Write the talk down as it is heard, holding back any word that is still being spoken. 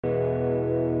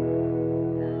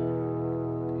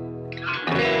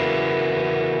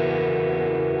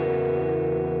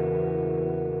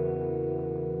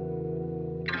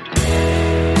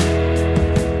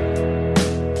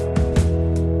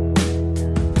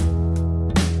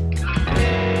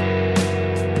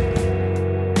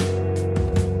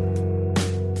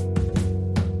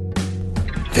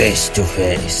Face to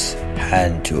face,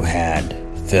 hand to hand,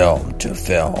 film to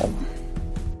film.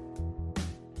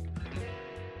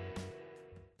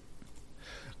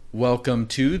 Welcome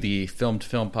to the Film to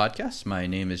Film podcast. My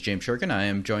name is James Shurkin. I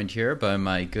am joined here by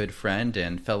my good friend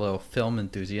and fellow film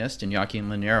enthusiast, Iñaki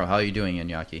Linero. How are you doing,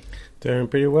 Iñaki? Doing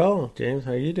pretty well, James.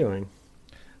 How are you doing?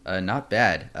 Not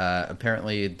bad.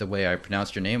 Apparently, the way I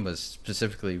pronounced your name was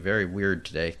specifically very weird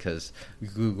today because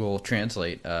Google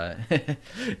Translate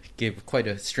gave quite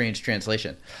a strange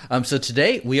translation. So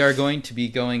today we are going to be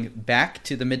going back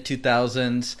to the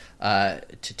mid-2000s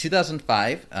to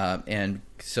 2005, and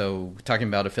so talking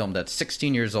about a film that's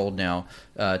 16 years old now,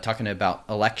 talking about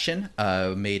Election,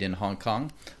 made in Hong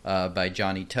Kong by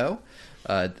Johnny To.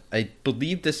 I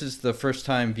believe this is the first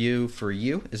time view for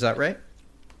you. Is that right?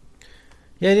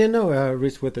 Yeah, I didn't know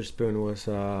Reese Witherspoon was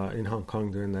in Hong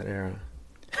Kong during that era.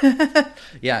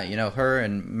 Yeah, you know, her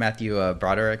and Matthew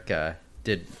Broderick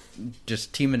did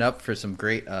just teaming up for some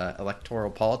great electoral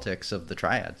politics of the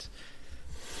triads.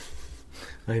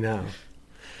 I know.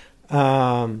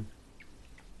 No,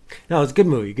 it's a good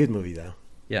movie. Good movie, though.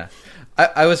 Yeah,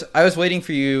 I was waiting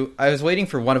for you. I was waiting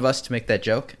for one of us to make that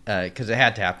joke because it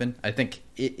had to happen. I think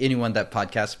anyone that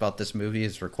podcasts about this movie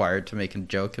is required to make a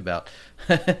joke about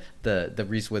the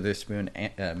Reese Witherspoon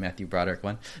Matthew Broderick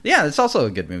one. Yeah, it's also a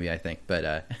good movie, I think.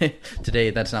 But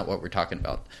today, that's not what we're talking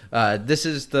about. This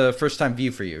is the first time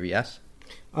view for you, yes?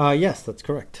 Yes, that's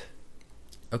correct.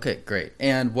 Okay, great.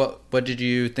 And what did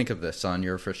you think of this on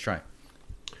your first try?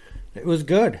 It was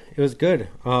good. It was good.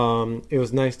 It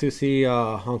was nice to see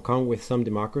Hong Kong with some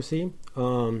democracy.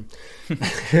 No,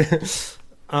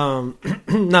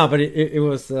 but it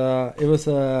was a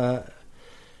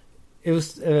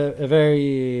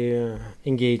very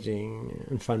engaging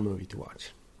and fun movie to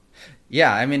watch.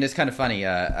 Yeah, I mean, it's kind of funny.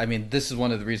 I mean, this is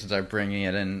one of the reasons I'm bringing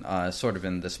it in sort of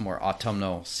in this more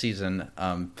autumnal season,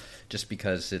 just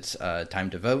because it's time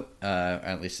to vote, or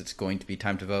at least it's going to be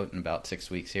time to vote in about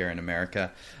 6 weeks here in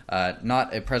America.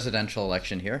 Not a presidential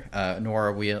election here, nor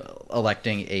are we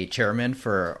electing a chairman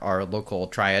for our local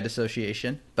triad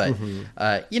association, but,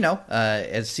 you know,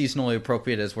 as seasonally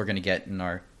appropriate as we're going to get in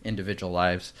our individual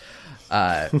lives.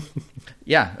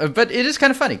 Yeah, but it is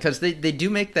kind of funny because they do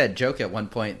make that joke at one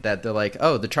point that they're like,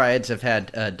 oh, the triads have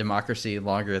had democracy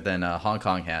longer than Hong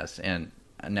Kong has, and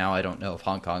now I don't know if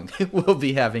Hong Kong will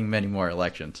be having many more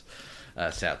elections,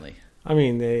 sadly. I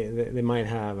mean, they might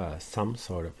have some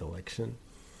sort of election.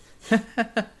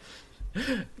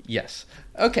 Yes.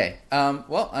 Okay.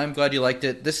 Well, I'm glad you liked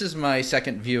it. This is my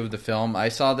second view of the film. I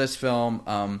saw this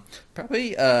film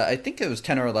probably, I think it was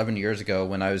 10 or 11 years ago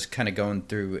when I was kind of going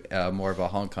through more of a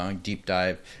Hong Kong deep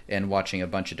dive and watching a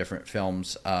bunch of different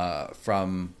films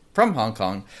from Hong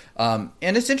Kong. And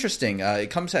it's interesting. It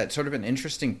comes at sort of an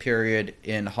interesting period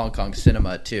in Hong Kong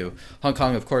cinema, too. Hong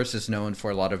Kong, of course, is known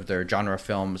for a lot of their genre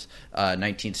films,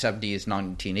 1970s,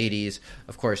 1980s.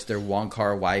 Of course, their Wong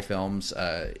Kar-wai films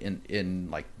in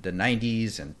like the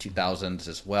 90s and 2000s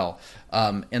as well.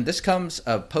 And this comes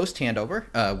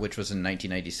post-handover, which was in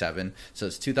 1997. So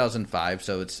it's 2005.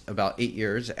 So it's about 8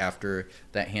 years after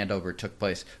that handover took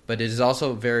place. But it is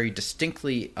also very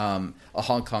distinctly a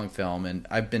Hong Kong film. And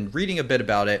I've been reading a bit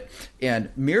about it, and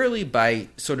merely by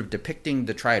sort of depicting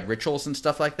the triad rituals and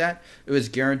stuff like that, it was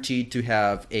guaranteed to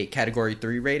have a Category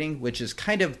 3 rating, which is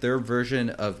kind of their version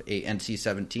of a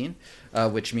NC-17,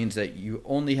 which means that you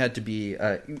only had to be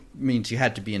you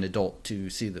had to be an adult to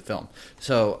see the film.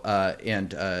 So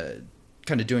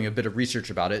kind of doing a bit of research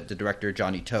about it, the director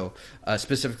Johnny To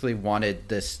specifically wanted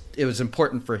this. It was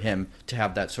important for him to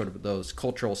have that sort of those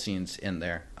cultural scenes in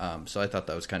there. So I thought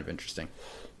that was kind of interesting.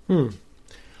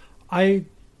 I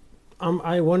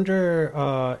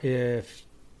wonder if,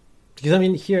 because I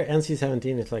mean here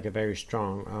NC-17 is like a very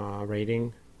strong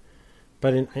rating,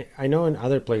 but I know in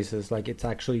other places like it's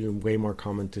actually way more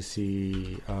common to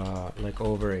see like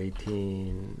over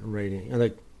 18 rating,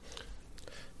 like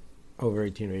over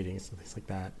 18 ratings and things like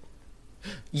that.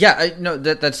 Yeah, no,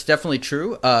 that's definitely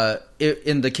true.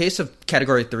 In the case of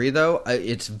Category 3, though,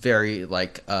 it's very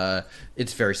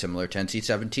similar to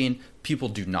NC-17. People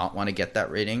do not want to get that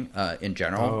rating in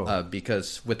general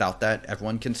because without that,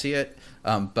 everyone can see it.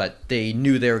 But they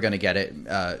knew they were going to get it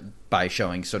by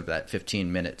showing sort of that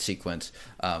 15-minute sequence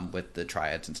with the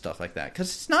triads and stuff like that,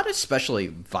 because it's not especially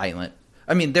violent.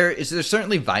 I mean, there's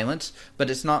certainly violence, but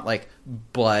it's not like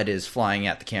blood is flying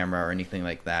at the camera or anything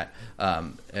like that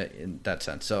in that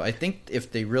sense. So I think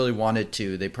if they really wanted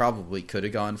to, they probably could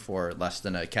have gone for less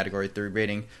than a Category 3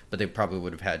 rating, but they probably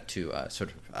would have had to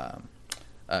sort of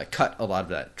cut a lot of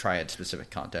that triad-specific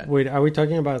content. Wait, are we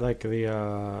talking about like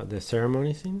the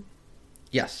ceremony scene?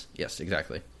 Yes,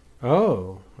 exactly.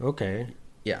 Oh, okay.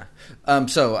 Yeah.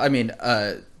 So, I mean,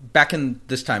 back in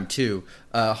this time, too,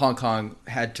 Hong Kong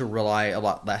had to rely a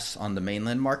lot less on the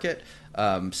mainland market.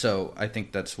 So I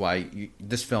think that's why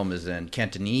this film is in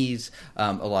Cantonese.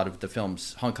 A lot of the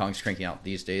films Hong Kong's cranking out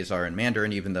these days are in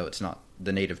Mandarin, even though it's not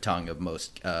the native tongue of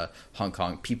most Hong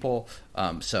Kong people.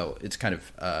 So it's kind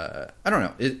of, I don't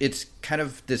know, it's kind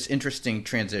of this interesting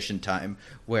transition time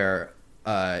where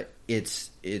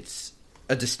it's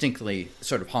a distinctly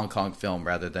sort of Hong Kong film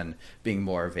rather than being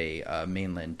more of a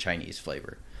mainland Chinese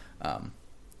flavor.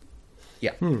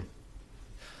 Yeah.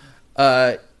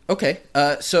 Okay.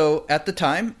 So at the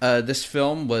time, this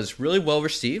film was really well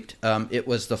received. It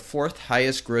was the fourth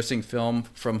highest grossing film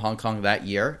from Hong Kong that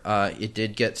year. It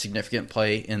did get significant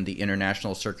play in the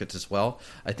international circuits as well.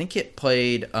 I think it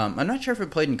played, I'm not sure if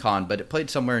it played in Cannes, but it played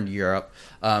somewhere in Europe.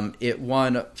 It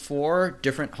won 4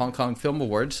 different Hong Kong Film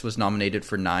Awards, was nominated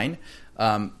for 9.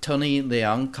 Tony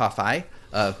Leung Ka-fai,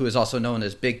 who is also known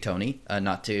as Big Tony,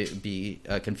 not to be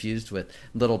confused with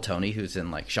Little Tony, who's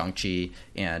in like Shang-Chi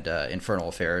and Infernal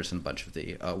Affairs and a bunch of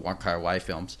the Wong Kar-wai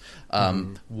films,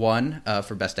 won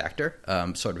for Best Actor,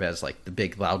 sort of as like the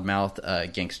big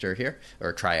loudmouth gangster here,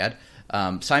 or triad.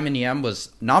 Simon Yam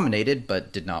was nominated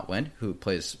but did not win, who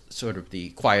plays sort of the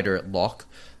quieter Locke,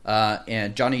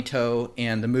 and Johnny To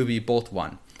and the movie both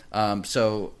won.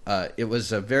 So it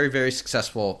was a very, very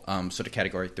successful sort of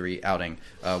Category 3 outing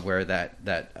where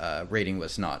that rating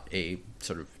was not a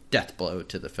sort of death blow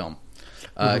to the film.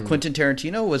 Quentin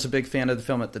Tarantino was a big fan of the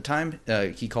film at the time.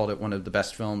 He called it one of the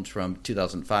best films from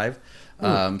 2005.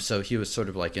 So he was sort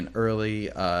of like an early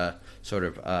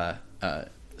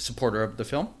supporter of the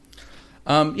film.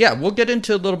 Yeah, we'll get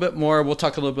into a little bit more. We'll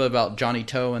talk a little bit about Johnny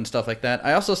To and stuff like that.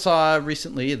 I also saw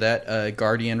recently that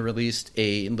Guardian released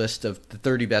a list of the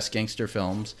 30 best gangster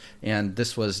films, and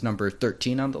this was number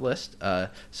 13 on the list.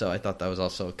 So I thought that was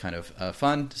also kind of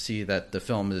fun to see that the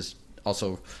film is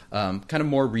also kind of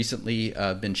more recently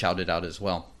been shouted out as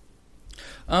well.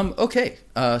 Okay,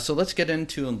 so let's get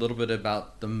into a little bit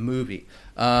about the movie.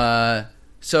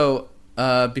 So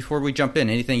before we jump in,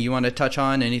 anything you want to touch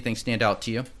on? Anything stand out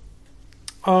to you?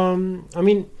 I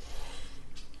mean,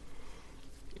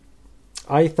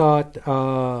 I thought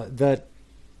that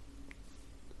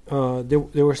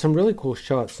there were some really cool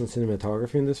shots and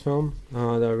cinematography in this film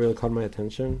that really caught my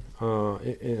attention.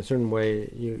 In a certain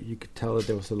way, you could tell that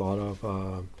there was a lot of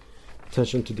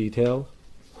attention to detail.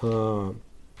 The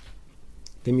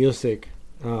music,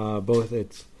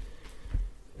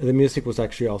 the music was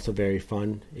actually also very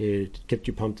fun. It kept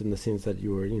you pumped in the scenes that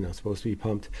you were, supposed to be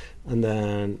pumped. And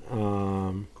then,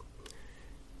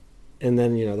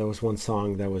 there was one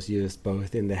song that was used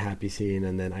both in the happy scene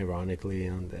and then ironically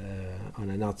on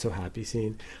a not so happy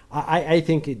scene. I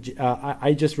think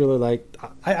I just really liked.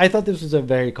 I thought this was a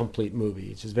very complete movie.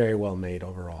 It's just very well made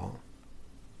overall.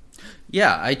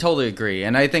 Yeah, I totally agree,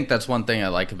 and I think that's one thing I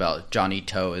like about Johnny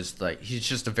To is like he's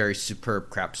just a very superb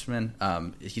craftsman.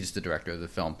 He's the director of the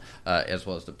film as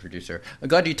well as the producer. I'm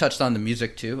glad you touched on the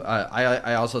music too.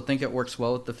 I also think it works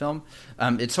well with the film.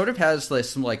 It sort of has like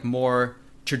some like more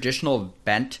traditional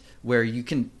bent where you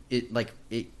can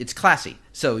it's classy,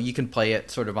 so you can play it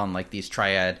sort of on like these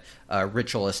triad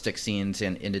ritualistic scenes,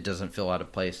 and it doesn't feel out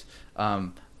of place.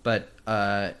 But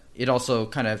it also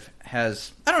kind of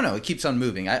has, I don't know, it keeps on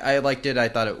moving. I liked it. I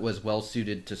thought it was well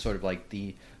suited to sort of like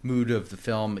the mood of the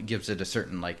film. It gives it a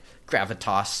certain like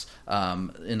gravitas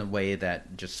in a way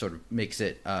that just sort of makes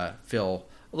it feel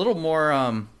a little more,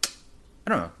 a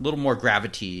little more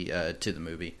gravity to the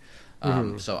movie.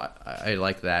 So I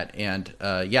like that. And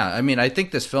yeah, I mean, I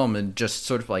think this film and just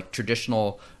sort of like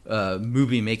traditional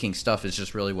movie making stuff is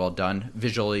just really well done.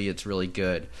 Visually, it's really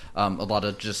good. A lot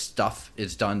of just stuff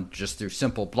is done just through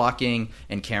simple blocking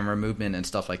and camera movement and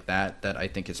stuff like that I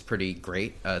think is pretty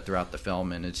great throughout the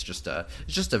film. And it's just a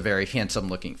very handsome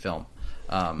looking film.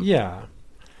 Yeah.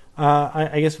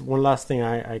 I guess one last thing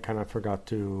I kind of forgot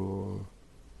to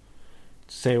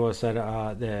say was that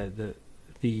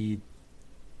the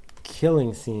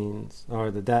killing scenes,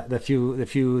 or the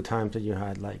few times that you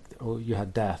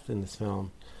had death in this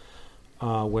film,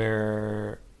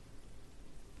 where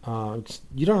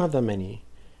you don't have that many.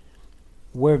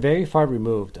 We're very far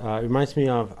removed. It reminds me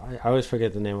of, I always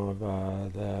forget the name of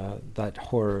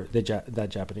that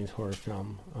Japanese horror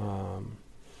film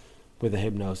with the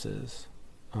hypnosis.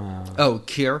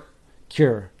 Cure.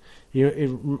 Cure. It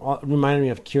reminded me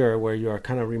of Cure, where you are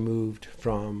kind of removed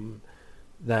from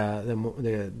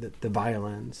the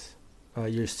violence.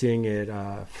 You're seeing it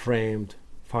framed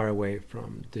far away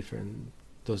from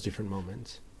those different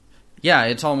moments. Yeah,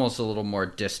 it's almost a little more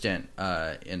distant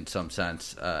in some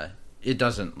sense. It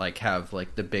doesn't like have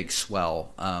like the big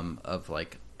swell of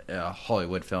like a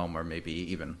Hollywood film or maybe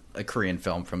even a Korean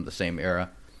film from the same era.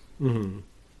 One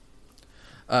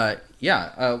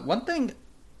thing.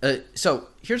 So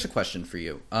here's a question for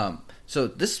you. So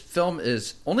this film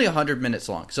is only 100 minutes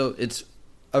long, so it's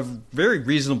a very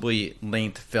reasonably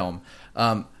length film.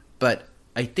 But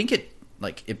I think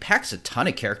it packs a ton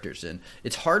of characters in.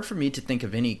 It's hard for me to think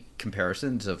of any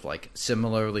comparisons of like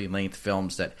similarly length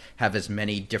films that have as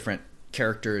many different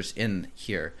characters in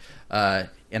here. And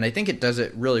I think it does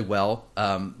it really well,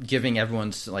 giving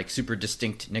everyone's like super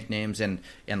distinct nicknames and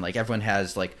like everyone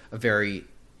has like a very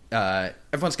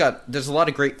there's a lot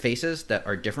of great faces that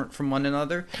are different from one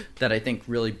another that I think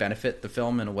really benefit the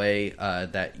film in a way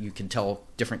that you can tell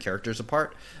different characters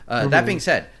apart. That being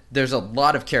said, there's a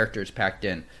lot of characters packed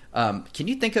in. Can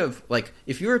you think of, like,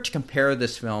 if you were to compare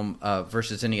this film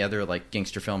versus any other like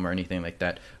gangster film or anything like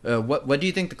that, what do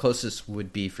you think the closest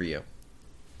would be for you?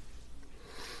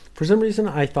 For some reason,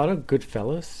 I thought of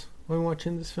Goodfellas when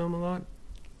watching this film a lot.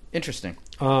 Interesting.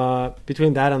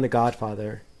 Between that and The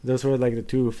Godfather, those were like the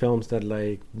two films that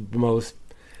like most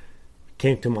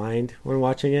came to mind when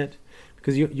watching it,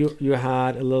 because you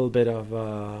had a little bit of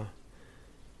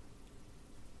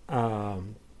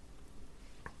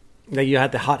like you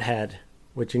had the hothead,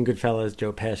 which in Goodfellas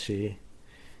Joe Pesci.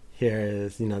 Here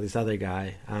is this other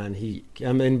guy, and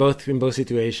in both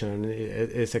situations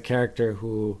it's a character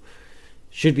who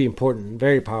should be important,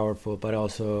 very powerful, but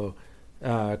also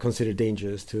considered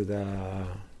dangerous to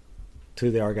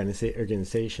the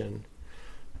organization.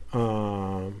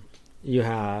 You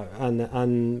have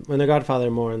and when The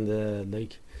Godfather more in the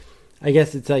like, I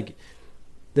guess it's like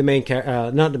the main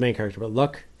not the main character, but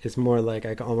Luck is more like,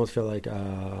 I almost feel like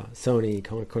Sonny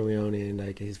Corleone, and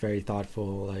like he's very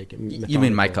thoughtful, like methodical. You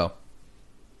mean Michael?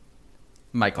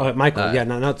 Michael. Oh, Michael.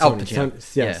 Not Sonny.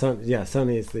 Yeah.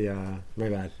 Sonny is the my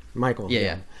bad. Michael.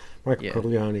 Yeah. Michael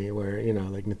Corleone, where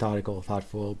like methodical,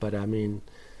 thoughtful, but I mean,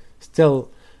 still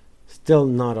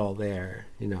not all there.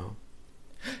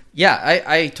 Yeah,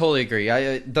 I totally agree.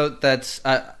 That's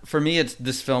for me.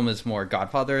 This film is more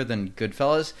Godfather than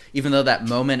Goodfellas. Even though that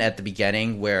moment at the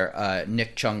beginning where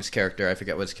Nick Chung's character, I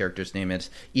forget what his character's name is,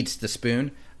 eats the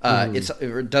spoon.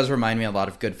 It does remind me a lot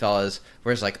of Goodfellas,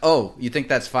 where it's like, oh, you think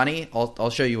that's funny? I'll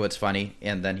show you what's funny.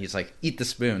 And then he's like, eat the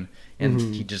spoon, and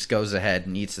he just goes ahead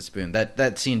and eats the spoon.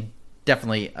 That scene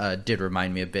definitely did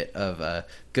remind me a bit of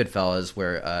Goodfellas,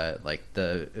 where like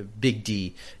the Big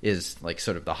D is like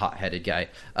sort of the hot-headed guy.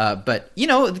 But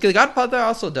The Godfather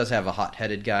also does have a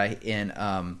hot-headed guy in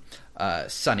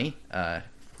Sonny. Sonny,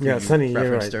 referenced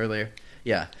you're right. earlier.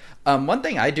 Yeah. One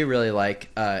thing I do really like,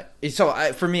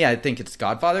 for me, I think it's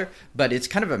Godfather, but it's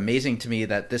kind of amazing to me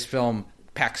that this film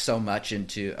packs so much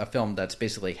into a film that's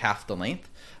basically half the length.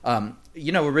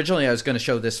 Originally I was going to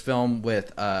show this film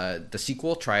with the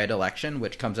sequel, Triad Election,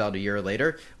 which comes out a year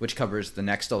later, which covers the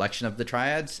next election of the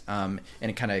Triads, and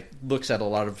it kind of looks at a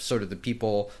lot of sort of the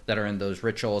people that are in those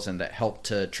rituals and that help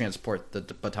to transport the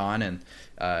baton, and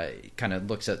kind of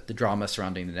looks at the drama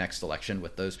surrounding the next election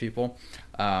with those people.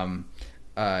 And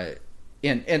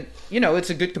it's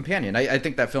a good companion. I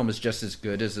think that film is just as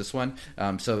good as this one.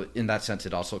 So in that sense,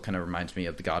 it also kind of reminds me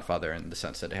of The Godfather in the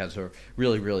sense that it has a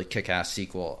really, really kick-ass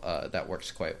sequel that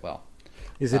works quite well.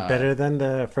 Is it better than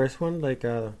the first one? Like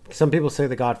some people say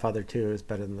The Godfather 2 is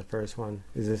better than the first one.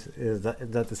 Is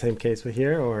that the same case with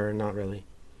here, or not really?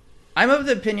 I'm of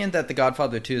the opinion that The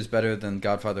Godfather 2 is better than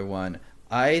Godfather 1.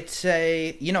 I'd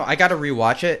say, I got to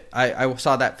rewatch it. I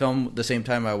saw that film the same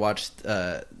time I watched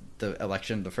the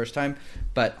election the first time,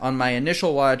 but on my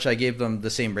initial watch I gave them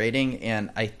the same rating, and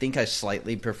I think I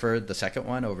slightly preferred the second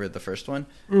one over the first one,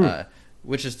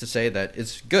 which is to say that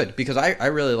it's good, because I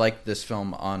really liked this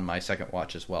film on my second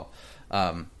watch as well.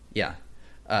 And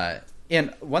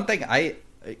one thing I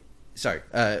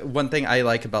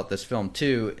like about this film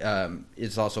too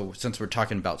is also, since we're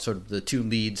talking about sort of the two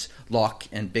leads, Locke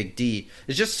and Big D,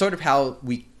 is just sort of how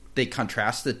they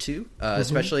contrast the two,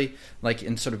 especially like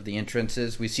in sort of the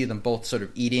entrances. We see them both sort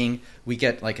of eating. We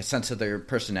get like a sense of their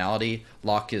personality.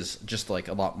 Locke is just like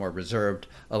a lot more reserved,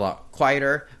 a lot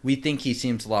quieter. We think he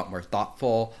seems a lot more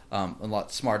thoughtful, a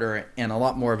lot smarter, and a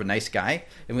lot more of a nice guy.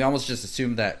 And we almost just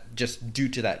assume that, just due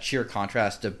to that sheer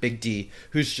contrast of Big D,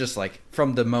 who's just like,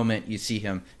 from the moment you see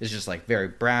him, is just like very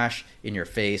brash, in your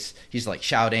face. He's like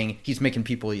shouting. He's making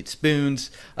people eat spoons.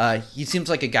 He seems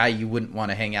like a guy you wouldn't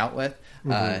want to hang out with.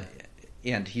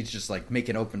 And he's just like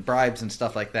making open bribes and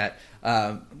stuff like that.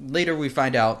 Later we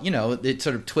find out, it's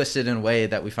sort of twisted in a way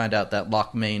that we find out that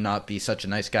Locke may not be such a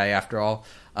nice guy after all.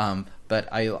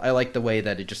 But I like the way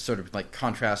that it just sort of like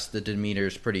contrasts the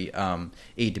demeanors pretty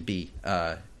A to B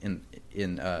in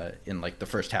like the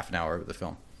first half an hour of the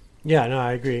film. Yeah, no,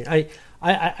 I agree.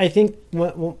 I think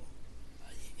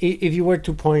if you were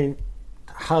to point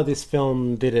how this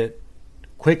film did it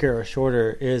quicker or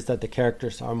shorter, is that the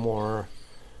characters are more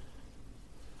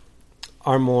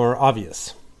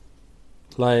obvious.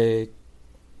 Like,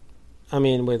 I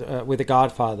mean, with The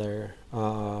Godfather,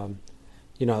 the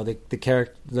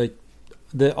character, like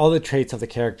all the traits of the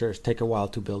characters take a while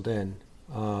to build in,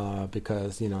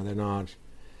 because they're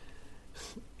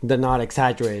not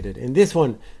exaggerated. In this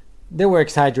one, they were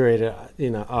exaggerated,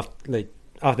 off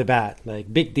the bat,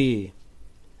 like Big D,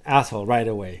 asshole right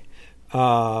away.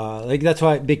 That's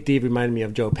why Big D reminded me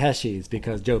of Joe Pesci's,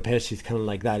 because Joe Pesci's kind of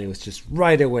like that. It was just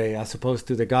right away, as opposed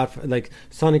to the Godfather, like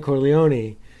Sonny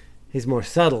Corleone. He's more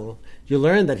subtle. You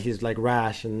learn that he's like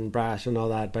rash and brash and all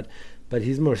that, but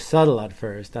he's more subtle at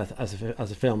first. As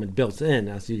a film, it builds in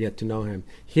as you get to know him.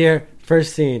 Here,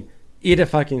 first scene, eat a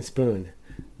fucking spoon,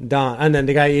 done, and then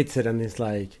the guy eats it, and he's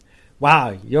like,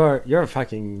 "Wow, you're a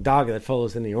fucking dog that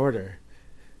follows any order."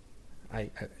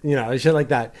 Shit like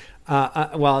that.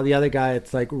 While the other guy,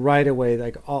 it's like right away,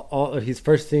 like all his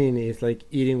first scene is like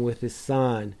eating with his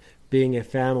son, being a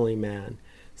family man.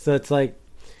 So it's like,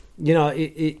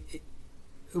 it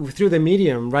through the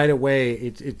medium right away,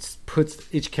 it puts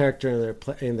each character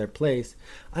in their place.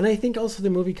 And I think also the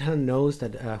movie kind of knows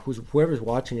that whoever's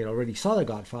watching it already saw The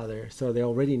Godfather, so they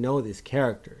already know these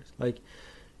characters. Like,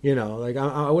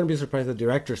 I wouldn't be surprised if the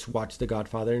directors watched The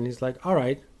Godfather and he's like, all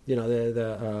right,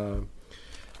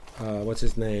 what's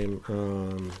his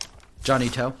name? Johnny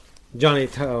Toe. Johnny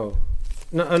Toe.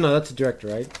 No, that's the director,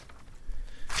 right?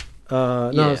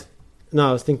 Yeah.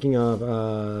 I was thinking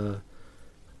of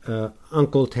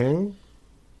Uncle Tang.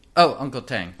 Oh, Uncle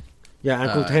Tang. Yeah,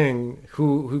 Uncle Tang,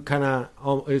 who kind of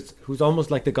who's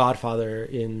almost like the Godfather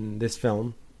in this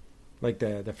film, like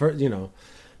the first, the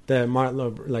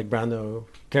Marlon Brando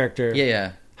character.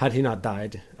 Yeah. Had he not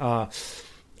died,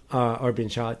 or been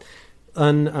shot,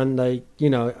 and like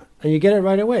and you get it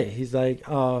right away. He's like,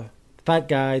 fat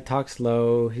guy, talks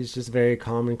slow. He's just very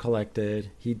calm and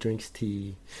collected. He drinks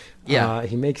tea. Yeah,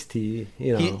 he makes tea.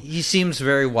 He seems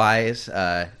very wise.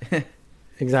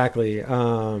 Exactly.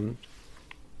 But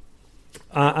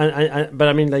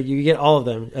I mean, like, you get all of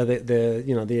them.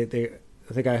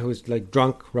 The guy who's like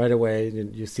drunk right away.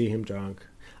 You see him drunk.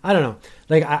 I don't know.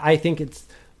 Like, I think it's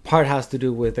part has to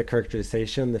do with the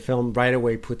characterization. The film right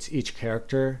away puts each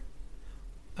character,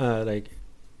 right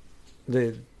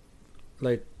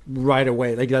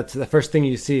away. Like, that's the first thing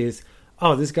you see is,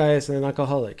 oh, this guy is an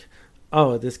alcoholic.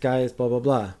 Oh, this guy is blah blah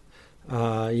blah.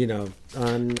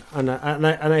 And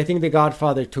I think The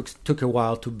Godfather took a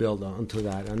while to build onto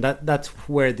that, and that's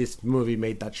where this movie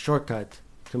made that shortcut.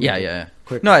 Yeah.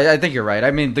 No, I think you're right.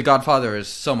 I mean, The Godfather is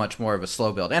so much more of a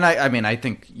slow build, and I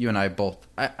think you and I both.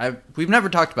 We've never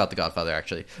talked about The Godfather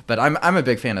actually, but I'm a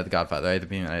big fan of The Godfather.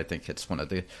 I think it's one of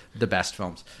the best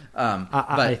films.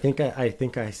 I think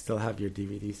I still have your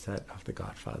DVD set of The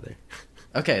Godfather.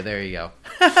 Okay, there you go.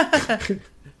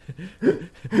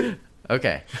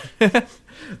 Okay.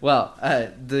 Well,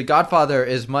 The Godfather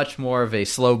is much more of a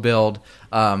slow build,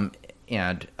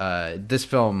 and this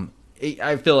film,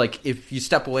 I feel like if you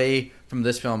step away from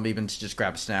this film, even to just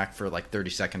grab a snack for like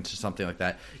 30 seconds or something like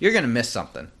that, you're going to miss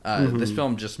something. This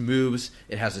film just moves.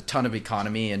 It has a ton of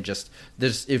economy, and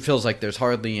it feels like there's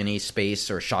hardly any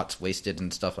space or shots wasted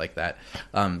and stuff like that.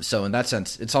 So in that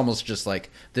sense, it's almost just like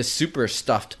this super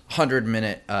stuffed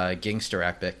 100-minute gangster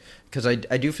epic. Because I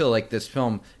do feel like this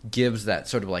film gives that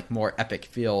sort of like more epic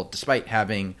feel, despite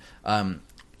having a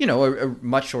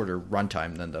much shorter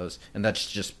runtime than those. And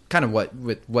that's just kind of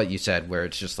what you said, where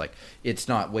it's just like it's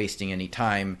not wasting any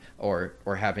time or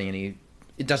having any.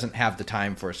 It doesn't have the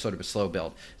time for sort of a slow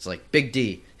build. It's like Big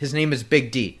D. His name is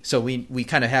Big D, so we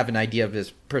kind of have an idea of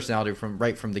his personality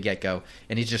from the get-go,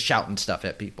 and he's just shouting stuff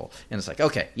at people. And it's like,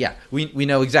 okay, yeah, we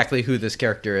know exactly who this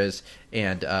character is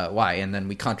and why. And then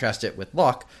we contrast it with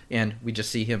Locke, and we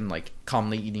just see him like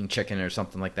calmly eating chicken or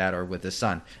something like that, or with his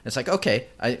son. And it's like, okay,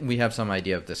 we have some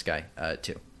idea of this guy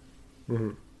too.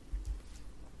 Mm-hmm.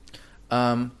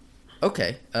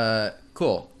 Okay,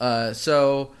 cool.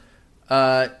 So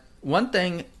one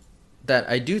thing that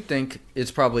I do think is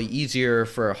probably easier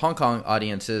for Hong Kong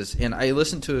audiences, and I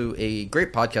listened to a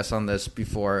great podcast on this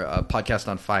before, a podcast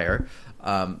on Fire,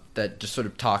 that just sort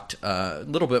of talked a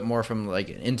little bit more from like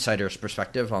an insider's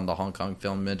perspective on the Hong Kong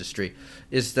film industry,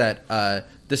 is that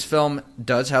this film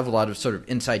does have a lot of sort of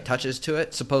inside touches to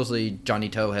it. Supposedly Johnny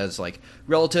To has like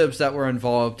relatives that were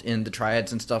involved in the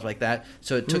triads and stuff like that.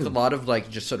 So it took a lot of like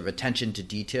just sort of attention to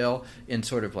detail in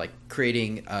sort of like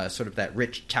creating sort of that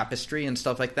rich tapestry and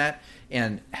stuff like that,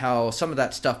 and how some of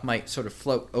that stuff might sort of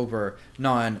float over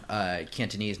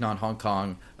non-Cantonese, non-Hong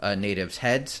Kong natives'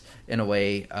 heads in a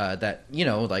way that, you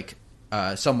know, like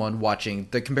someone watching,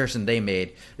 the comparison they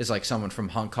made is like someone from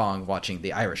Hong Kong watching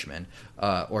The Irishman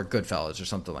or Goodfellas or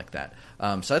something like that.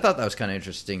 So I thought that was kind of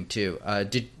interesting too.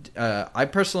 I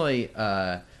personally,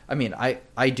 I mean,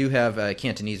 I do have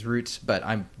Cantonese roots, but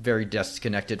I'm very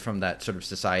disconnected from that sort of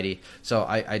society. So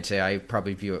I'd say I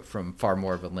probably view it from far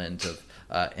more of a lens of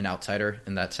an outsider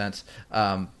in that sense.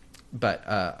 But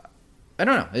I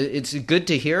don't know. It's good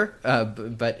to hear,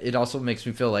 but it also makes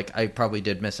me feel like I probably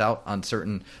did miss out on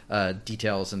certain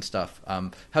details and stuff.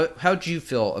 How do you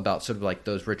feel about sort of like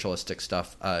those ritualistic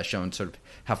stuff shown sort of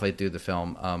halfway through the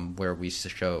film, where we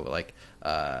show like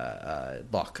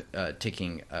Locke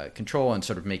taking control and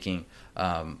sort of making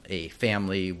a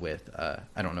family with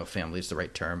I don't know if family is the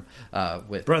right term,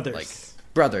 with brothers. Like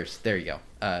brothers, there you go.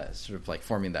 Sort of like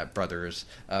forming that brothers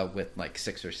with like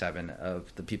 6 or 7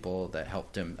 of the people that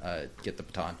helped him get the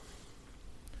baton.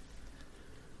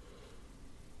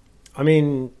 I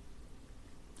mean,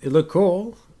 it looked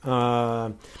cool.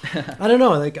 I don't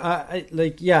know. Like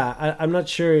I'm not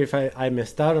sure if I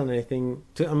missed out on anything.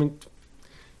 I mean,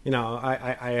 you know,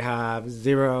 I have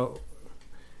zero.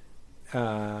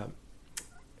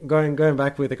 Going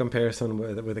back with the comparison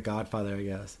with The Godfather, I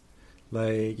guess.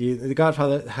 Like The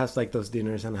Godfather has like those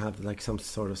dinners and have like some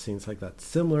sort of scenes like that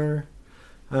similar,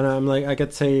 and I'm like, I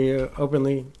could say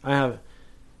openly, I have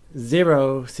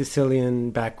zero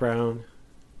Sicilian background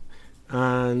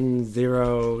and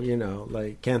zero, you know,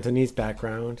 like Cantonese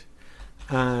background,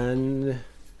 and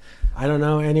I don't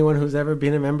know anyone who's ever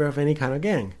been a member of any kind of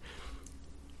gang.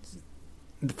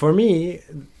 For me,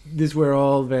 these were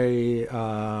all very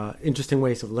interesting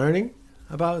ways of learning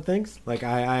about things. Like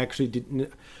I actually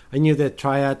didn't. I knew that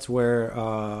triads were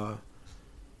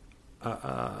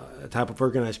a type of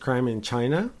organized crime in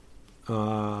China.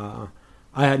 I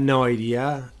had no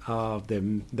idea of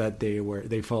them that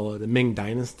they followed the Ming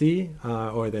Dynasty,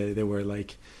 or they were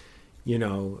like, you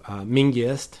know,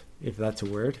 Mingist, if that's a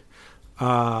word.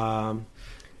 And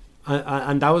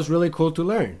that was really cool to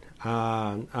learn.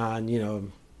 And you know,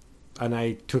 and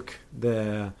I took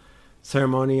the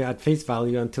ceremony at face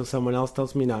value until someone else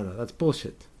tells me, no, that's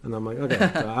bullshit. And I'm like,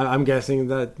 okay, so I'm guessing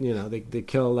that, you know, they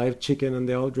kill a live chicken and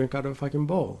they all drink out of a fucking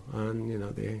bowl, and you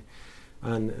know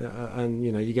and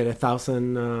you know, you get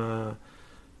 1,000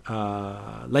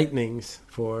 lightnings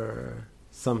for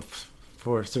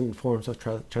certain forms of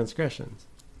transgressions.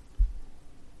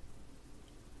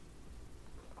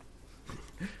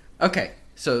 Okay,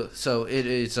 so it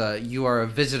is you are a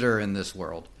visitor in this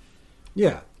world.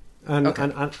 Yeah. And,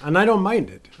 okay. and I don't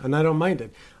mind it. And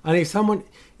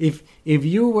if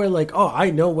you were like, oh,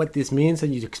 I know what this means,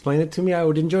 and you explain it to me, I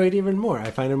would enjoy it even more. I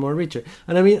find it more richer.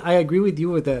 And I mean, I agree with you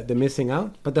with the missing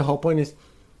out, but the whole point is,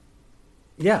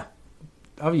 yeah,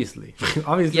 obviously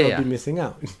I'll be missing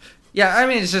out. Yeah, I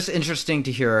mean, it's just interesting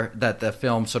to hear that the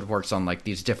film sort of works on like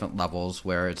these different levels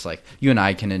where it's like you and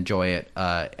I can enjoy it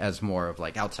as more of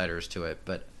like outsiders to it,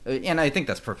 but. And I think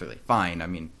that's perfectly fine. I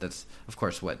mean, that's, of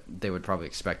course, what they would probably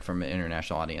expect from an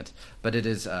international audience. But it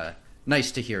is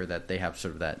nice to hear that they have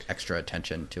sort of that extra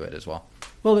attention to it as well.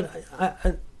 Well,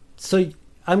 but so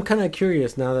I'm kind of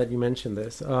curious now that you mentioned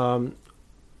this,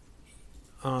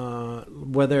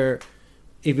 whether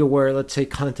if you were, let's say,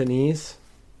 Cantonese,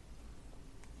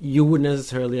 you wouldn't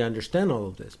necessarily understand all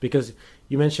of this. Because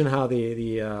you mentioned how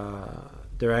the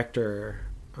director...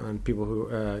 and people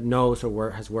who knows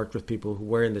or has worked with people who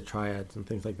were in the triads and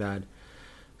things like that.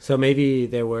 So maybe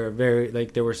there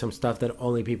were some stuff that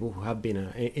only people who have been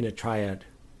in a triad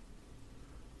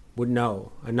would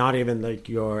know, and not even like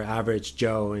your average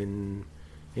Joe in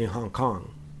Hong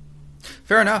Kong.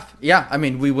 Fair enough. Yeah, I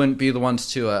mean, we wouldn't be the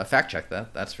ones to fact check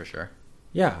that. That's for sure.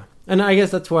 Yeah, and I guess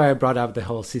that's why I brought up the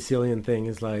whole Sicilian thing.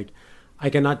 Is like, I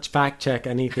cannot fact check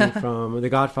anything from The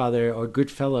Godfather or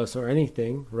Goodfellas or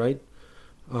anything, right?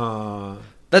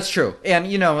 That's true. And,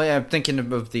 you know, I'm thinking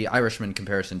of the Irishman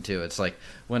comparison, too. It's like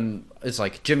when it's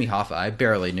like Jimmy Hoffa. I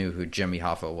barely knew who Jimmy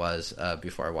Hoffa was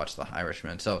before I watched The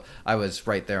Irishman. So I was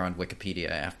right there on Wikipedia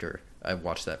after I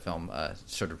watched that film. I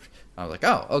was like,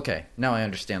 oh, okay. Now I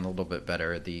understand a little bit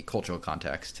better the cultural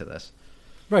context to this.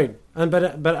 Right.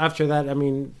 But after that, I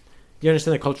mean, you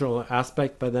understand the cultural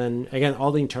aspect, but then, again,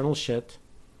 all the internal shit.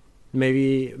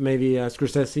 Maybe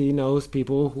Scorsese knows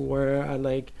people who were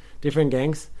like... different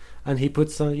gangs, and he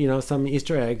puts some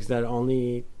Easter eggs that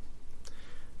only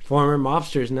former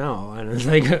mobsters now, and it's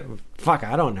like, fuck,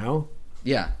 I don't know.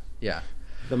 Yeah.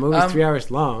 The movie's 3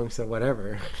 hours long, so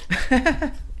whatever.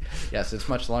 Yes, it's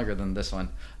much longer than this one.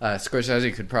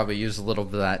 Scorsese could probably use a little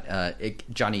bit of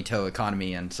that Johnny To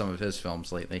economy in some of his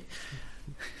films lately.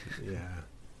 Yeah.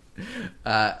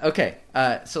 Okay,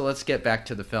 so let's get back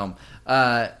to the film.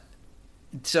 As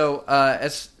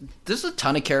there's a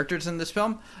ton of characters in this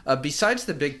film. Besides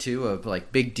the big two of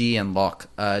like Big D and Locke,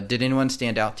 did anyone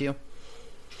stand out to you?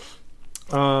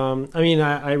 I mean,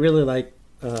 I really like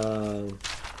Uncle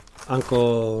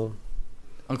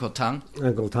Tung.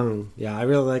 Uncle Tung. Yeah, I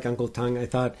really like Uncle Tung. I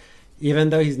thought, even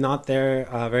though he's not there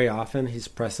very often, his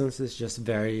presence is just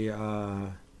very.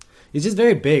 It's just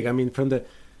very big. I mean, from this.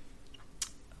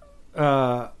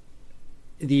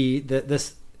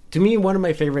 To me, one of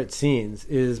my favorite scenes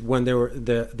is when they're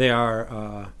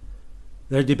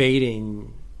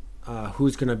debating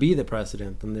who's going to be the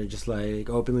president, and they're just like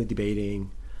openly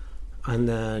debating, and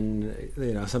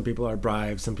then some people are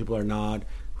bribed, some people are not.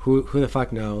 Who the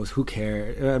fuck knows? Who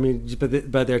cares? I mean,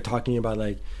 but they're talking about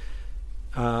like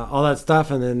all that stuff,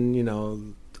 and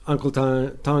then Uncle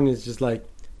Tong is just like,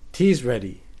 tea's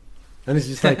ready, and it's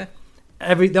just like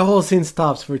the whole scene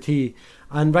stops for tea,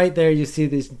 and right there you see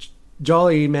this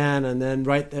jolly man, and then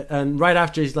right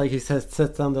after he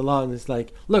sets down the law, and it's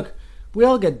like, look, we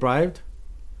all get bribed,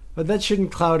 but that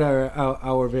shouldn't cloud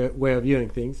our way of viewing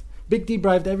things. Big D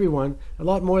bribed everyone a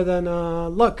lot more than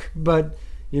Luck, but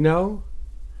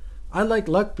I like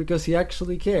Luck because he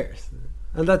actually cares,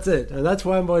 and that's it, and that's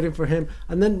why I'm voting for him.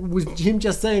 And then with him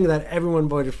just saying that, everyone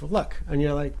voted for Luck, and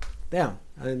you're like, damn,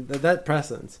 and that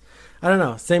presence. I don't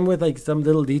know. Same with like some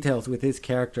little details with his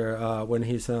character when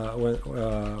he's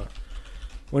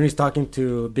talking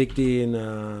to Big D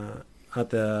at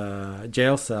the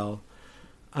jail cell,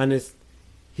 and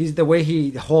he's the way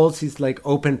he holds his like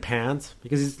open pants,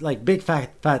 because he's like big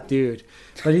fat dude,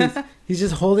 but he's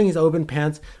just holding his open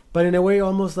pants, but in a way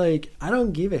almost like, I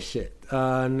don't give a shit,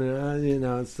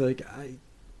 it's like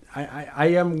I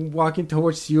am walking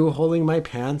towards you holding my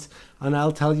pants, and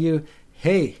I'll tell you,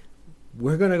 hey,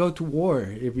 we're gonna go to war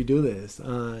if you do this,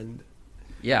 and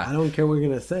yeah, I don't care what you're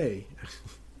gonna say.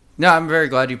 No, I'm very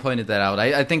glad you pointed that out.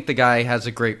 I think the guy has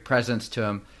a great presence to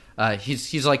him.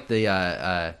 He's like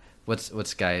the what's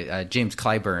the guy, James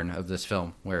Clyburn of this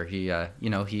film, where he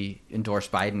he endorsed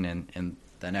Biden and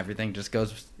then everything just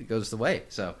goes the way.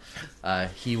 So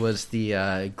he was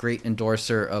the great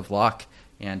endorser of Locke,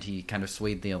 and he kind of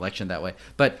swayed the election that way.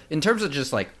 But in terms of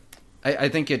just like, I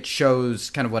think it shows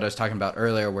kind of what I was talking about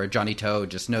earlier, where Johnny To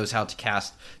just knows how to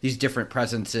cast these different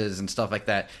presences and stuff like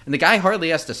that. And the guy hardly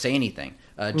has to say anything,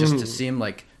 just to seem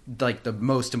like the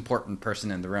most important person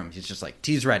in the room. He's just like,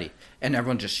 tea's ready. And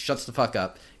everyone just shuts the fuck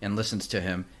up and listens to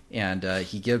him. And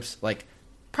he gives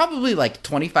probably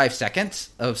 25 seconds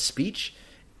of speech.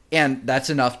 And that's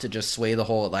enough to just sway the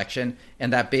whole election.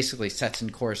 And that basically sets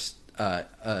in course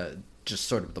just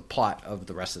sort of the plot of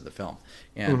the rest of the film.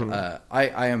 And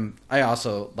I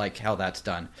also like how that's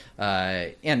done.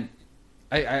 And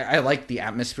I like the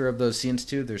atmosphere of those scenes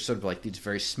too. There's sort of like these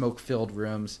very smoke-filled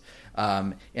rooms,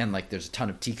 and like there's a ton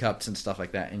of teacups and stuff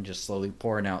like that, and just slowly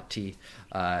pouring out tea.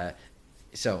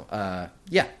 So I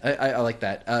like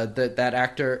that. That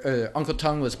actor, Uncle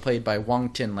Tung, was played by Wong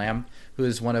Tin Lam, who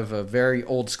is one of a very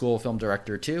old school film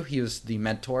director too. He was the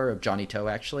mentor of Johnny To,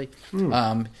 actually.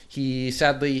 He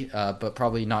sadly, but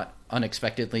probably not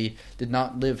unexpectedly, did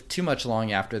not live too much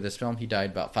long after this film. He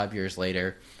died about 5 years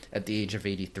later at the age of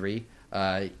 83.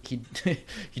 He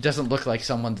doesn't look like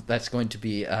someone that's going to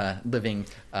be living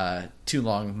too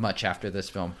long much after this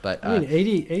film. But I mean,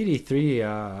 83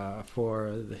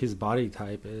 for his body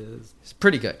type is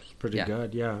pretty good. Pretty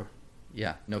good, yeah.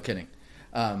 Yeah, no kidding.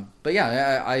 But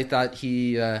yeah, I thought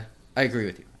I agree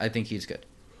with you. I think he's good.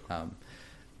 I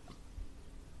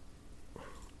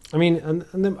mean, and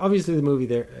then obviously the movie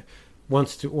there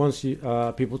wants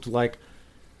you people to like,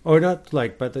 or not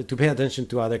like, but to pay attention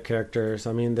to other characters.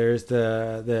 I mean, there's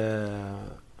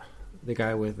the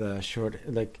guy with the short,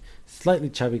 like slightly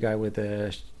chubby guy with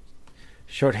the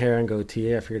short hair and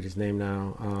goatee. I forget his name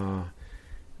now.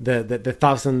 The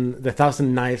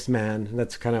thousand knives man.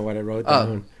 That's kind of what I wrote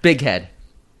down. Big Head.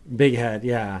 Big Head,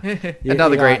 yeah.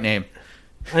 Another great name.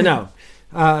 I know.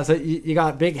 So you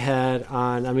got Big Head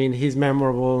on. I mean, he's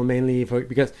memorable mainly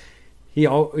because he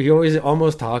always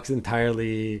almost talks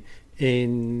entirely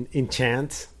in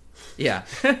chants. Yeah.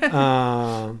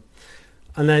 And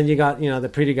then you got the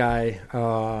pretty guy,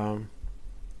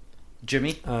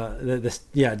 Jimmy.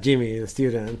 Jimmy, the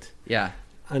student. Yeah.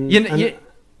 And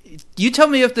you tell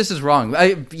me if this is wrong.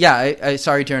 I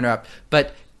sorry to interrupt,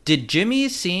 but did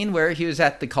Jimmy's scene where he was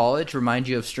at the college remind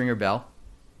you of Stringer Bell?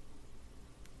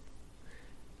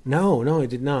 No, it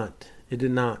did not. It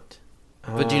did not.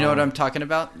 But do you know what I'm talking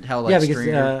about? How like Yeah, because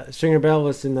Stringer Stringer Bell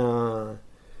was in.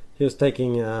 He was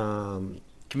taking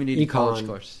community econ, college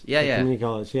course. Yeah, yeah. community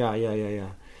college. Yeah.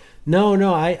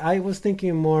 No. I was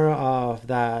thinking more of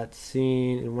that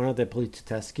scene in one of the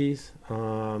Politevskis,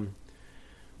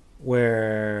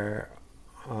 where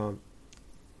um,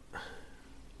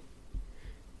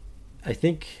 I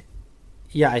think,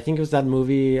 I think it was that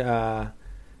movie, the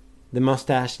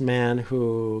mustached man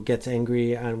who gets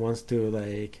angry and wants to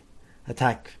like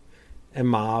attack a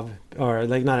mob, or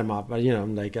like not a mob, but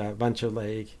like a bunch of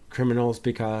like criminals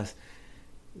because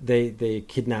they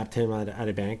kidnapped him at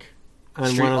a bank. And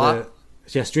Street Law?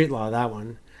 Street Law, that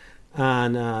one.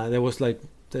 And there was like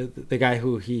the guy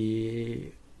who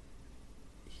he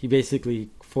basically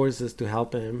forces to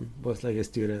help him was like a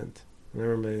student. And I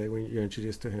remember like when you're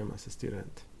introduced to him as a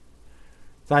student.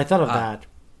 So I thought of that.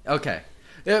 Okay.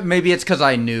 Maybe it's because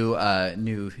I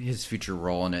knew his future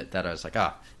role in it that I was like,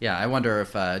 yeah, I wonder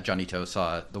if Johnny Toe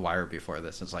saw The Wire before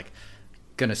this. It's like,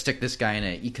 gonna stick this guy in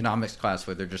an economics class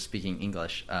where they're just speaking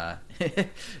English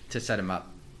to set him up.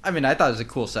 I mean, I thought it was a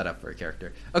cool setup for a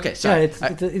character. Okay, so it's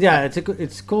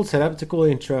a cool setup. It's a cool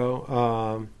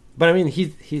intro. But I mean,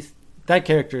 he's that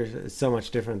character is so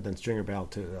much different than Stringer Bell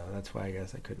too. Though. That's why I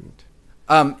guess I couldn't.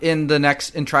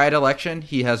 In Triad Election,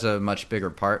 he has a much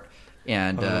bigger part,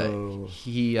 and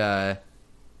he.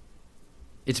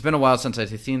 It's been a while since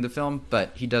I've seen the film,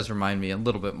 but he does remind me a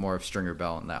little bit more of Stringer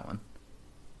Bell in that one.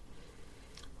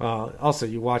 Well, also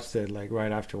you watched it like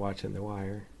right after watching The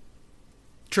Wire.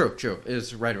 True. It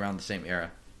was right around the same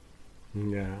era.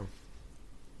 Yeah.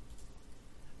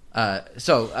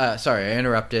 Sorry, I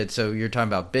interrupted. So you're talking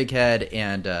about Big Head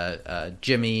and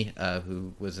Jimmy,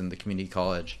 who was in the community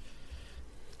college.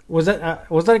 Was that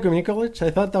a community college?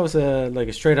 I thought that was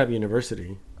a straight up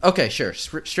university. Okay, sure.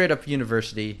 Straight up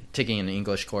university, taking an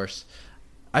English course.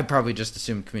 I probably just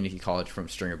assumed community college from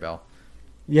Stringer Bell.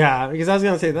 Yeah, because I was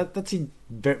gonna say that's a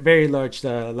very large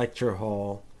lecture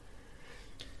hall.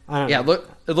 It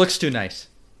looks too nice.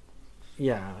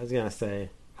 Yeah, I was gonna say.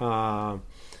 I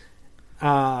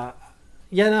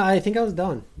think I was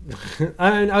done.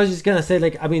 I was just gonna say,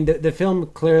 like, I mean, the film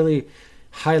clearly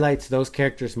highlights those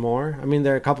characters more. I mean,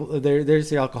 there are a couple. There's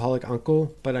the alcoholic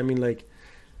uncle, but I mean, like,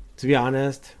 to be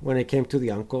honest, when it came to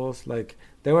the uncles, like,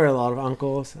 there were a lot of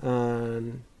uncles,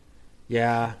 and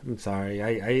yeah, I'm sorry,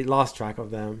 I lost track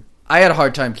of them. I had a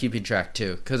hard time keeping track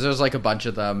too, because there's like a bunch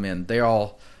of them, and they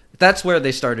all. That's where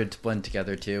they started to blend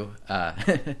together too. I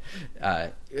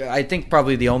think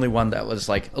probably the only one that was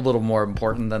like a little more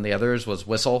important than the others was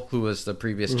Whistle, who was the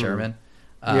previous chairman.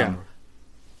 Yeah.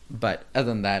 But other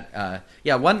than that,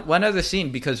 one other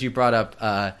scene, because you brought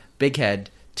up Big Head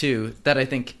too, that I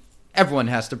think everyone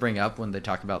has to bring up when they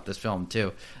talk about this film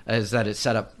too, is that it's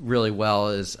set up really well.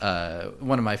 Is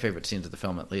one of my favorite scenes of the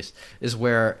film, at least, is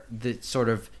where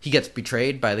he gets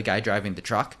betrayed by the guy driving the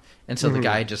truck. And so the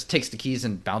guy just takes the keys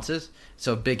and bounces.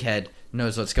 So Big Head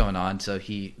knows what's going on, so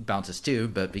he bounces too.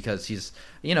 But because he's,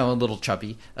 a little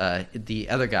chubby, the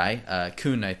other guy,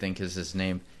 Kuhn, I think is his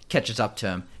name, catches up to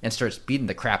him and starts beating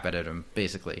the crap out of him,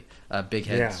 basically. Big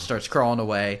Head starts crawling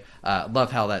away.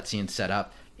 Love how that scene's set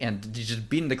up. And he's just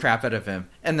beating the crap out of him.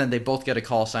 And then they both get a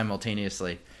call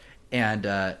simultaneously. And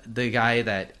the guy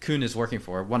that Kuhn is working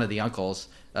for, one of the uncles,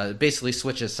 basically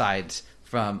switches sides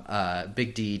from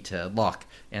Big D to Locke.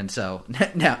 And so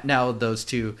now those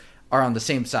two are on the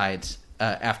same sides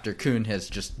after Kuhn has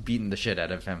just beaten the shit out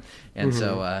of him. And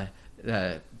so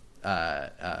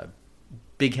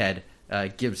Big Head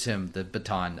gives him the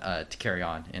baton to carry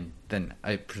on, and then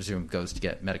I presume goes to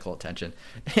get medical attention.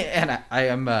 And I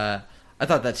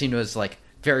thought that scene was like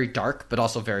very dark, but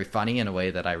also very funny in a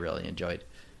way that I really enjoyed.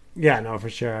 Yeah, no, for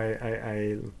sure.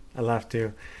 I laughed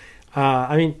too.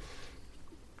 I mean,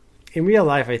 in real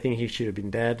life, I think he should have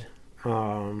been dead.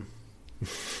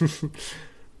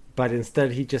 But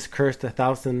instead, he just cursed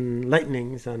 1,000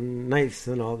 lightnings and knives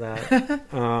and all that.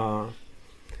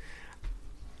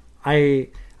 I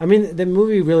mean, the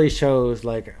movie really shows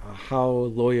like how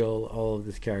loyal all of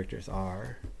these characters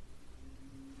are.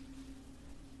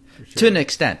 Sure. To an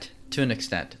extent.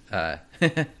 I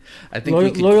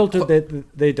think loyal to their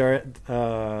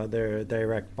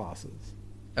direct bosses.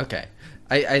 Okay,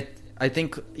 I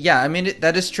think, I mean,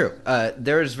 that is true.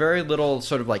 There's very little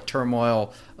sort of like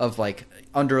turmoil of like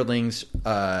underlings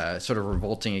sort of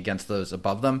revolting against those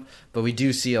above them, but we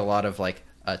do see a lot of like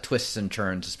twists and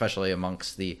turns, especially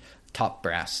amongst the top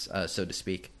brass, so to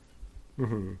speak.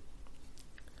 Mm-hmm.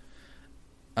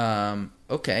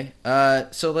 Okay,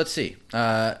 so let's see.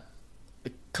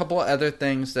 couple other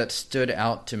things that stood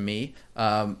out to me.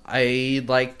 I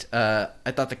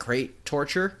thought the crate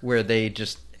torture where they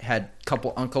just had a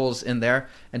couple uncles in there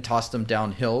and tossed them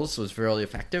down hills was really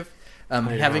effective.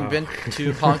 Having been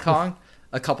to Hong Kong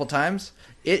a couple times,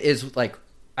 it is like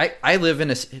I live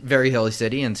in a very hilly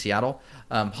city in Seattle.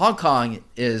 Hong Kong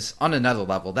is on another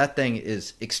level. That thing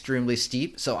is extremely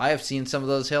steep. So I have seen some of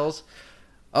those hills.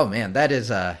 Oh man, that is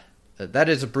a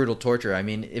brutal torture. I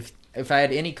mean, if I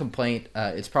had any complaint,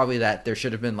 it's probably that there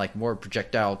should have been like more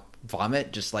projectile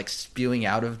vomit just like spewing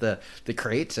out of the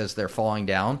crates as they're falling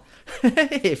down.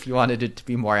 If you wanted it to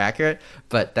be more accurate,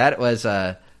 but that was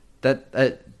I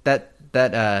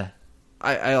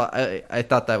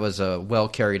thought that was a well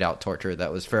carried out torture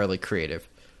that was fairly creative.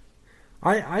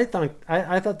 I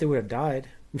thought they would have died,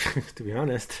 to be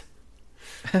honest.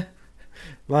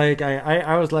 Like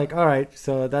I was like, all right,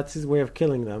 so that's his way of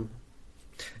killing them.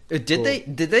 Did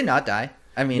they not die?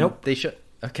 I mean, nope. They should.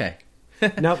 Okay.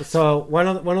 No, so one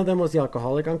of them was the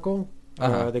alcoholic uncle,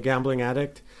 the gambling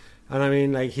addict, and I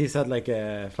mean, like he's at like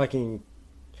a fucking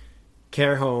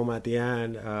care home at the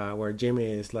end where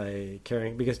Jimmy is like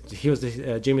carrying, because he was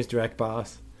Jimmy's direct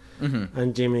boss,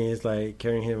 and Jimmy is like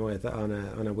carrying him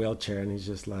on a wheelchair, and he's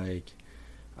just like,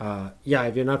 yeah,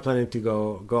 if you're not planning to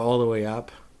go all the way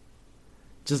up,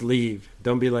 just leave.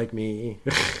 Don't be like me.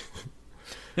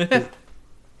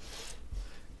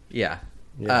 Yeah.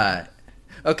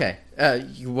 Okay.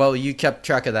 Well, you kept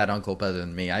track of that uncle better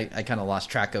than me. I kind of lost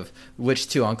track of which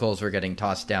two uncles were getting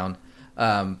tossed down.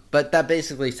 But that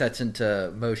basically sets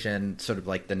into motion sort of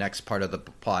like the next part of the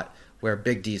plot, where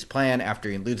Big D's plan after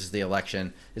he loses the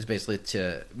election is basically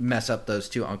to mess up those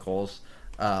two uncles,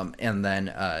 and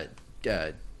then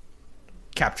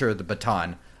capture the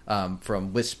baton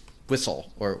from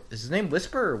Whistle. Or is his name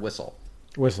Whisper or Whistle?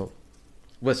 Whistle.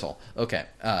 Okay.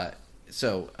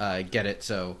 So get it,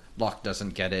 so Locke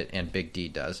doesn't get it and Big D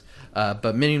does.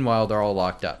 But meanwhile, they're all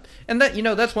locked up. And that,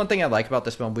 that's one thing I like about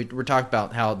this film. We're talking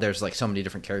about how there's like so many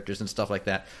different characters and stuff like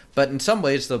that. But in some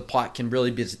ways, the plot can really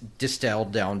be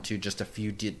distilled down to just a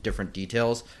few different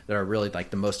details that are really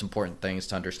like the most important things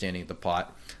to understanding the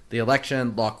plot. The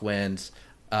election, Locke wins.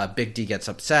 Big D gets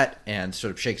upset and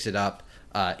sort of shakes it up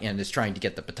and is trying to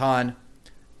get the baton.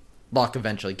 Locke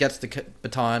eventually gets the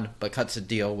baton, but cuts a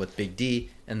deal with Big D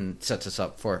and sets us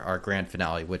up for our grand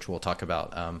finale, which we'll talk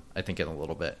about, I think, in a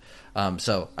little bit.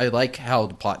 So I like how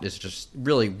the plot is just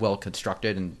really well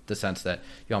constructed in the sense that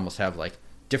you almost have like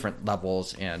different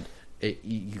levels, and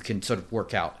you can sort of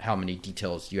work out how many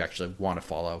details you actually want to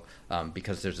follow,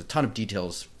 because there's a ton of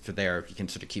details for there. You can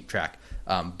sort of keep track,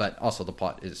 but also the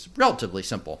plot is relatively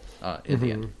simple in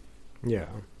the end. Yeah.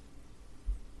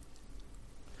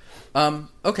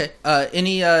 Okay.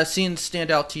 Any scenes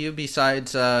stand out to you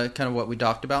besides kind of what we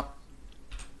talked about?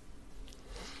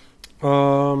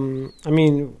 I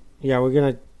mean, yeah, we're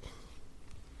gonna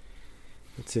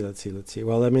let's see.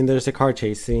 Well, I mean, there's a car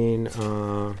chase scene.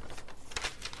 I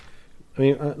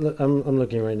mean, I'm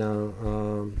looking right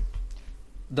now.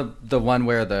 The one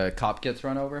where the cop gets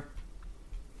run over.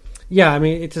 Yeah, I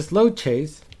mean, it's a slow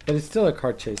chase, but it's still a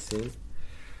car chase scene.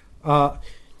 Well,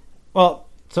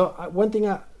 so one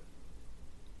thing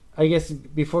I guess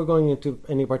before going into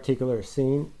any particular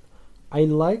scene, I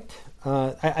liked.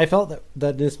 I felt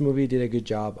that this movie did a good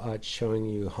job at showing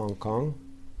you Hong Kong.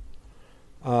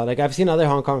 Like I've seen other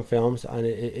Hong Kong films, and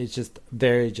it's just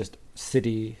very just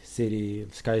city,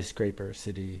 skyscrapers,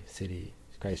 city,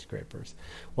 skyscrapers.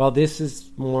 While this is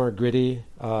more gritty,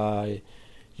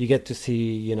 you get to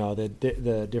see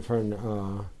the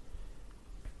different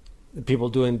people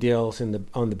doing deals on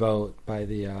the boat by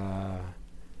the.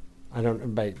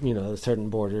 A certain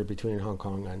border between Hong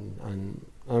Kong and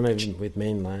I don't know, even with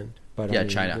mainland, but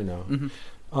China.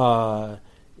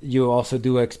 You also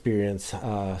do experience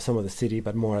some of the city,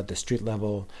 but more at the street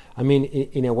level. I mean,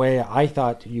 in a way, I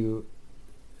thought I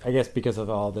guess because of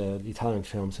all the Italian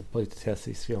films and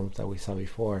Poliziotti films that we saw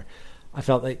before, I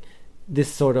felt like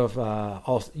this sort of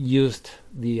also used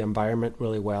the environment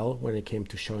really well when it came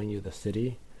to showing you the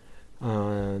city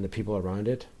and the people around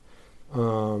it.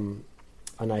 And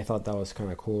I thought that was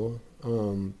kind of cool.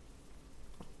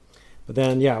 But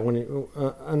then, yeah,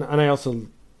 and I also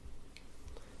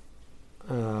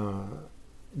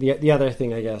the other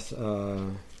thing, I guess.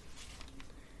 I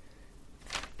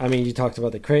mean, you talked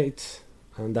about the crates,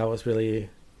 and that was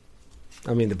really,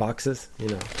 I mean, the boxes,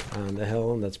 on the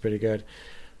hill, and that's pretty good.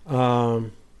 I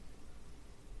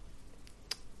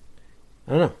don't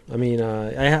know. I mean,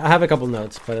 I have a couple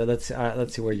notes, but let's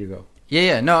see where you go.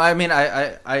 Yeah. No, I mean,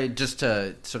 I just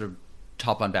to sort of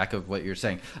hop on back of what you're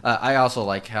saying. I also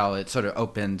like how it sort of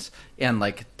opens and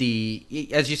like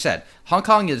as you said, Hong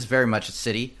Kong is very much a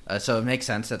city, so it makes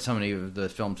sense that so many of the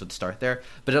films would start there.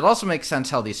 But it also makes sense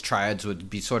how these triads would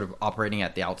be sort of operating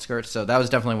at the outskirts. So that was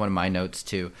definitely one of my notes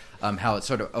too. How it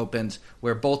sort of opens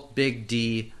where both Big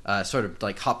D sort of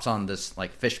like hops on this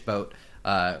like fish boat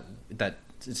that.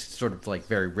 It's sort of like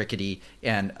very rickety,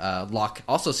 and Locke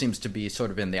also seems to be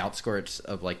sort of in the outskirts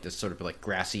of like this sort of like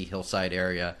grassy hillside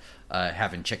area,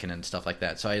 having chicken and stuff like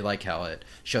that. So I like how it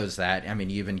shows that. I mean,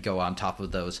 you even go on top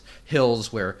of those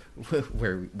hills where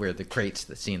the crates,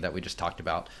 the scene that we just talked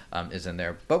about, is in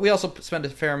there. But we also spend a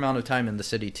fair amount of time in the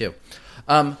city too.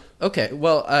 Okay,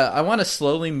 well, I want to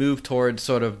slowly move towards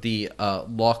sort of the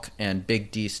Locke and Big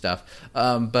D stuff.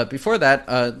 But before that,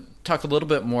 talk a little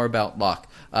bit more about Locke.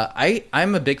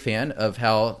 I'm a big fan of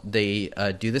how they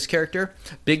do this character.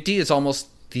 Big D is almost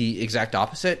the exact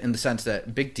opposite in the sense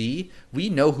that Big D, we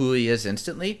know who he is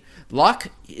instantly. Locke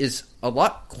is a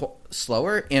lot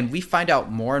slower, and we find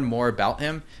out more and more about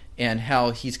him and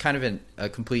how he's kind of a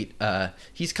complete...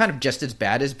 he's kind of just as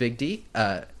bad as Big D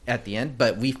at the end,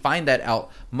 but we find that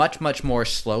out much, much more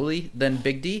slowly than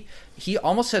Big D. He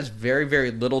almost has very, very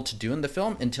little to do in the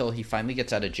film until he finally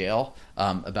gets out of jail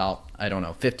about,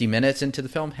 50 minutes into the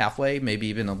film, halfway, maybe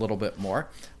even a little bit more,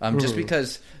 just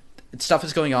because stuff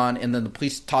is going on, and then the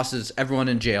police tosses everyone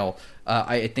in jail,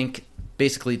 I think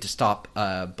basically to stop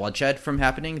bloodshed from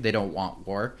happening. They don't want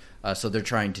war, so they're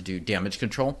trying to do damage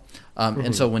control.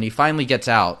 And so when he finally gets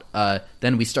out,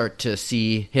 then we start to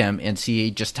see him and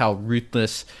see just how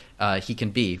ruthless he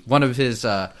can be. One of his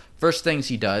first things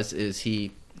he does is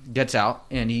he gets out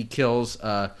and he kills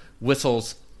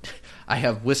Whistle's... I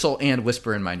have Whistle and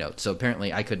Whisper in my notes, so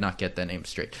apparently I could not get that name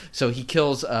straight. So he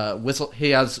kills Whistle. He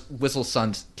has Whistle's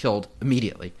sons killed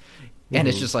immediately, and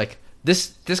it's just like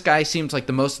this guy seems like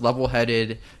the most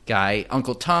level-headed guy.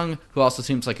 Uncle Tung, who also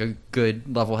seems like a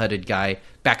good level-headed guy,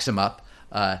 backs him up.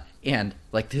 And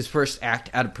like his first act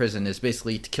out of prison is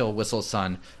basically to kill Whistle's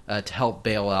son to help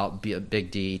bail out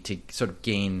Big D to sort of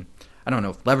gain, I don't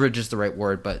know if leverage is the right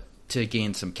word, but to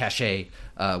gain some cachet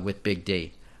with Big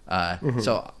D.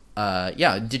 So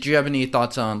did you have any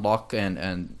thoughts on Locke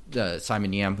and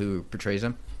Simon Yam, who portrays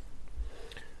him?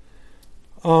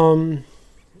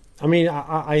 I mean,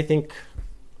 I think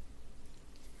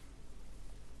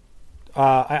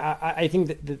I think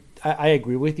that I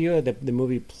agree with you that the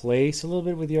movie plays a little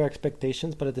bit with your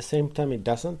expectations, but at the same time it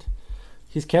doesn't.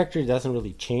 His character doesn't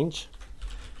really change.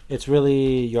 It's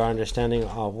really your understanding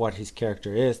of what his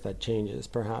character is that changes,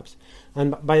 perhaps.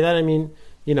 And by that I mean,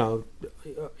 you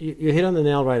hit on the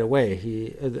nail right away.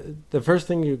 The first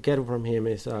thing you get from him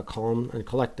is calm and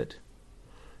collected.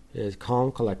 He is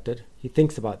calm, collected. He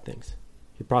thinks about things.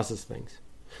 He processes things.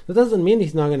 That doesn't mean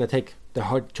he's not going to take the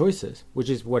hard choices, which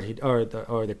is what he or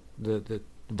the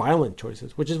violent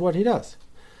choices, which is what he does.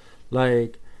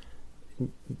 Like,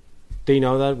 they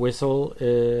know that Whistle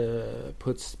can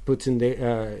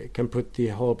put the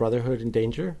whole Brotherhood in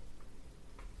danger.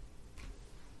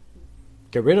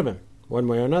 Get rid of him one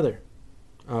way or another.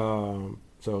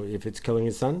 So if it's killing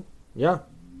his son, yeah.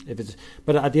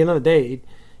 But at the end of the day,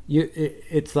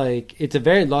 it's like it's a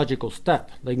very logical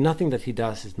step. Like nothing that he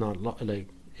does is not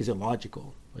is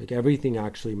illogical. Like everything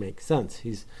actually makes sense.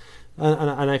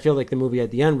 And I feel like the movie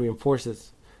at the end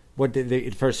reinforces what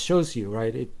it first shows you.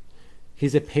 Right?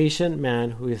 He's a patient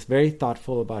man who is very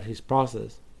thoughtful about his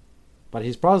process, but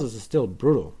his process is still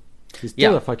brutal. He's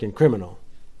still a fucking criminal.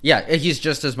 Yeah, he's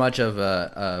just as much of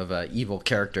a evil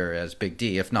character as Big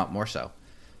D, if not more so.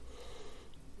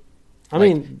 I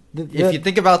mean, if you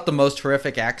think about the most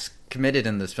horrific acts committed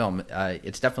in this film,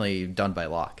 it's definitely done by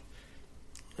Locke.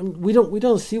 We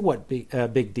don't see what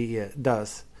Big D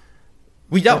does.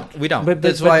 We don't. But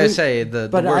that's why I say the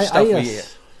worst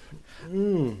stuff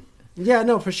Yeah,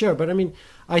 no, for sure. But I mean,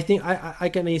 I think I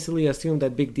can easily assume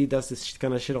that Big D does this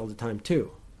kind of shit all the time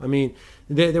too. I mean,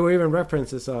 there were even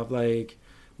references of like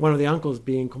one of the uncles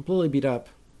being completely beat up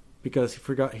because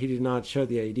he did not show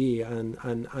the ID,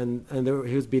 and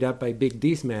he was beat up by Big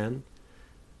D's man,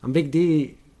 and Big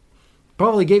D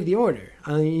probably gave the order,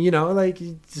 like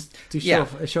just to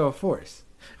show a force.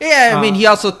 Yeah, I mean, he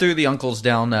also threw the uncles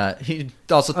down. He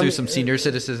also threw some senior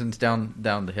citizens down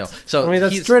the hill. So I mean,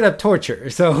 that's straight up torture.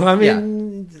 So I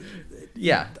mean,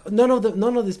 yeah. None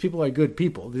of these people are good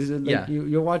people. These are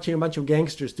you're watching a bunch of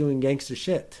gangsters doing gangster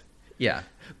shit. Yeah,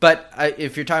 but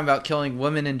if you're talking about killing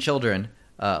women and children,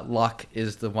 Locke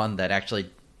is the one that actually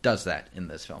does that in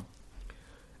this film.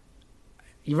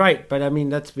 You're right, but I mean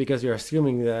that's because you're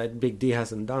assuming that Big D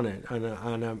hasn't done it,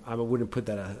 and I wouldn't put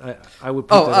that. I would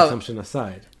put that assumption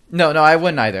aside. No, I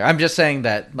wouldn't either. I'm just saying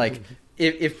that, like,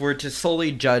 if we're to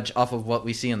solely judge off of what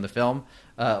we see in the film,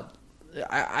 they're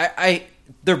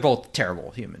both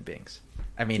terrible human beings.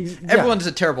 I mean, everyone's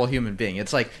a terrible human being.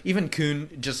 It's like even Coon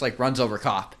just like runs over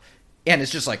cop, and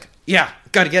it's just like, yeah,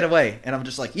 got to get away. And I'm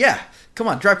just like, yeah, come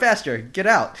on, drive faster, get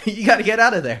out. You got to get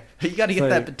out of there. You got to get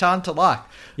that baton to Locke.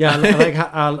 Yeah,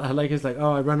 I like he's like,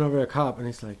 oh, I run over a cop, and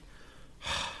he's like,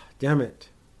 damn it.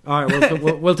 All right,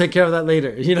 we'll take care of that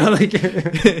later. You know, like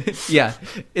yeah,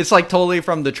 it's like totally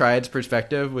from the Triad's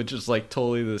perspective, which is like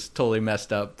totally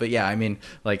messed up. But yeah, I mean,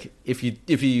 like if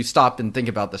you stop and think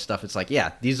about this stuff, it's like,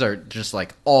 yeah, these are just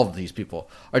like all of these people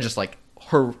are just like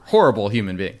horrible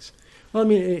human beings. Well, I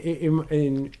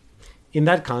mean, in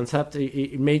that concept,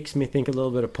 it makes me think a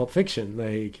little bit of Pulp Fiction.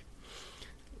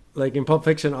 Like in Pulp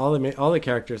Fiction, all the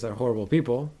characters are horrible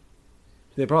people.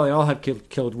 They probably all have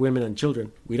killed women and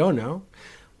children. We don't know.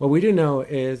 What we do know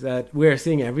is that we're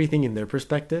seeing everything in their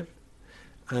perspective,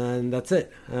 and that's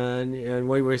it. And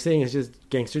what we're seeing is just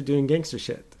gangster doing gangster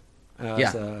shit.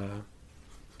 And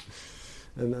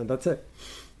that's it.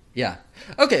 Yeah.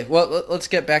 Okay, well, let's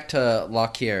get back to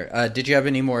Locke here. Did you have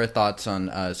any more thoughts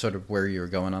on sort of where you were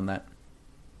going on that?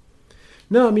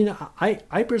 No, I mean,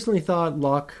 I personally thought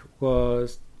Locke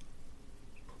was...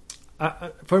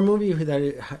 for a movie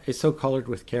that is so colored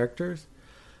with characters,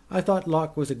 I thought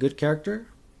Locke was a good character,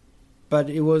 but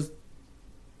it was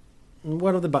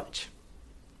one of the bunch.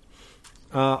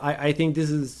 I think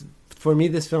for me,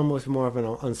 this film was more of an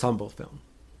ensemble film.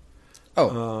 Oh,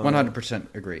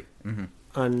 100% agree. Mm-hmm.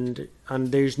 And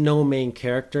there's no main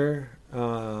character.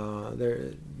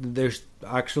 There's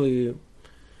actually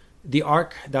the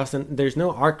arc doesn't. There's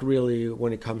no arc really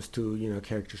when it comes to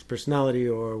character's personality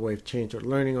or way of change or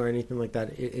learning or anything like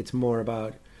that. It's more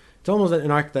about. It's almost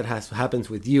an arc that happens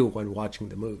with you when watching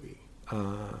the movie,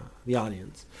 the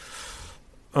audience.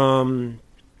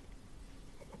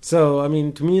 So I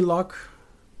mean, to me, Locke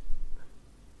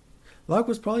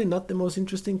was probably not the most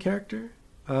interesting character.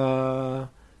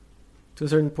 To a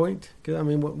certain point, because I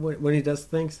mean, when he does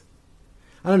things,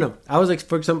 I don't know. I was like,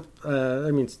 for example,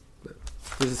 I mean,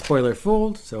 this is spoiler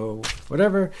full, so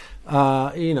whatever.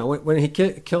 When he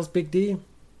kills Big D,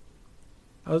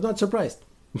 I was not surprised.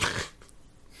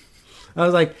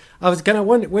 I was kind of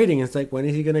waiting. It's like, when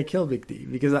is he gonna kill Big D?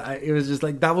 Because it was just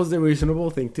like that was the reasonable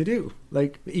thing to do.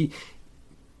 Like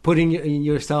putting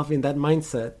yourself in that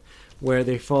mindset where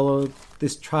they follow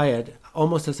this triad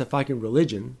almost as a fucking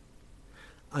religion.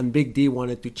 And Big D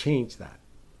wanted to change that.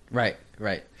 Right.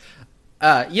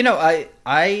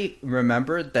 I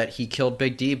remembered that he killed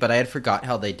Big D, but I had forgot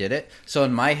how they did it. So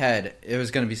in my head, it was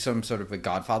going to be some sort of a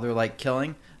Godfather-like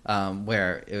killing,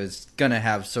 where it was going to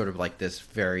have sort of like this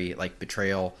very like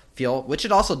betrayal feel, which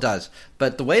it also does.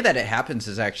 But the way that it happens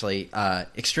is actually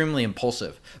extremely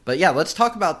impulsive. But yeah, let's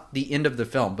talk about the end of the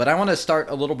film. But I want to start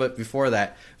a little bit before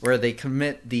that, where they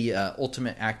commit the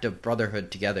ultimate act of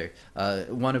brotherhood together.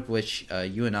 One of which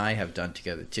you and I have done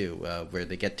together too, where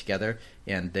they get together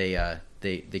and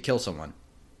they kill someone.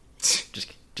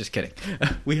 Just kidding.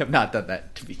 We have not done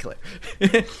that, to be clear.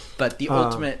 But the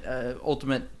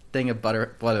ultimate thing of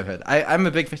brotherhood. I'm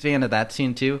a big fan of that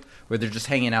scene too, where they're just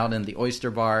hanging out in the oyster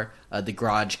bar. The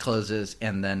garage closes,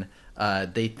 and then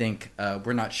they think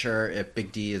we're not sure if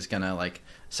Big D is gonna like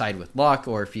side with Locke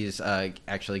or if he's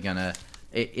actually gonna.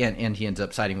 And he ends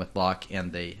up siding with Locke,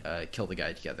 and they kill the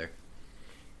guy together.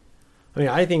 I mean,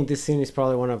 I think this scene is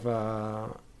probably one of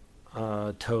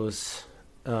Toe's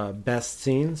best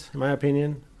scenes, in my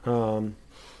opinion.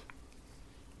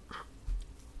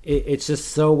 It's just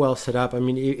so well set up. I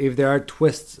mean, if there are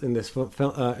twists in this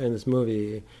in this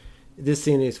movie, this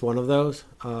scene is one of those.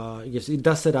 Yes, it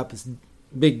does set up as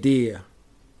Big D.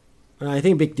 And I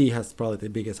think Big D has probably the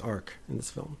biggest arc in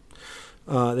this film.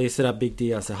 They set up Big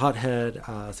D as a hothead,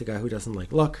 as a guy who doesn't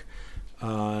like luck,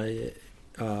 a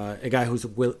guy who's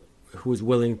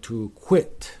willing to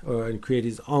quit and create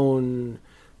his own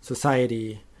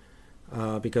society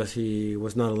because he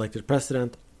was not elected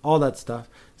president. All that stuff.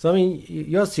 So I mean,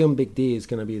 you assume Big D is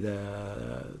going to be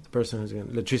the person who's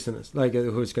going to treasonous, like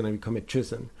who's going to commit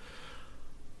treason.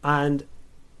 And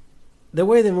the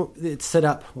way it's set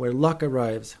up, where Locke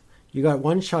arrives, you got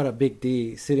one shot of Big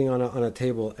D sitting on a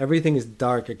table. Everything is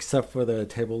dark except for the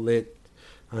table lit,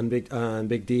 and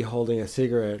Big D holding a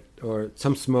cigarette or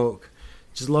some smoke,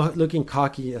 just looking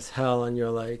cocky as hell. And you're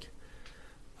like,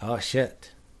 oh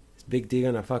shit, is Big D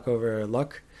gonna fuck over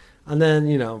Locke? And then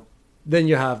Then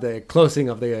you have the closing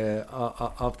of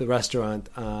the restaurant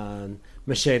and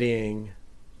macheting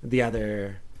the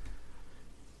other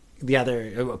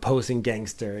opposing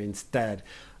gangster instead.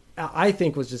 I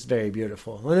think was just very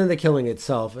beautiful. And then the killing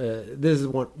itself, this is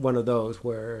one of those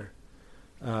where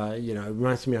It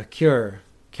reminds me of Cure.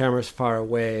 Cameras far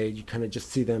away, you kind of just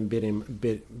see them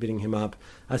beating him up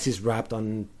as he's wrapped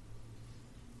on,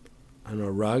 I don't know,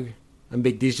 a rug, and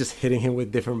Big D's just hitting him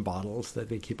with different bottles that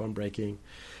they keep on breaking.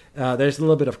 There's a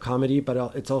little bit of comedy,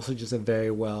 but it's also just a very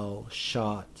well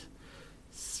shot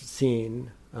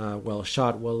scene, well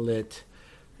shot, well lit.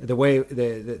 The way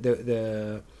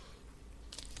the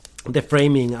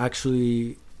framing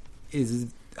actually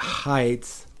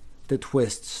hides the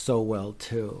twist so well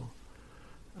too.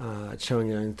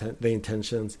 Showing the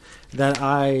intentions that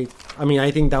I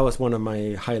think that was one of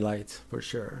my highlights for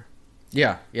sure.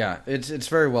 Yeah, it's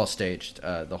very well staged,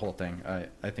 the whole thing.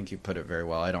 I think you put it very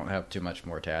well. I don't have too much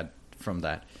more to add from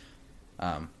that.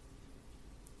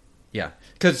 Yeah,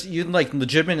 because you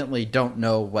legitimately don't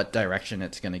know what direction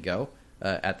it's going to go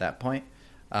at that point.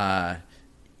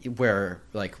 Where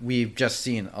we've just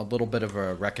seen a little bit of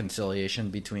a reconciliation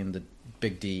between the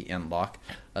Big D and Locke,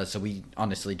 so we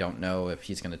honestly don't know if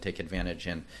he's going to take advantage,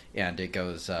 and it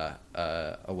goes a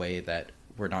way that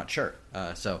we're not sure.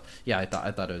 So yeah, I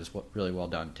thought it was really well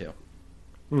done too.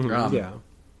 Yeah.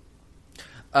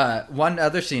 One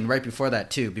other scene right before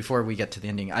that too, before we get to the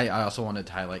ending, I also wanted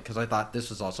to highlight, because I thought this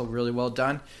was also really well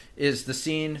done, is the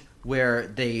scene where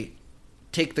they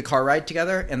take the car ride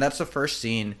together, and that's the first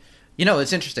scene.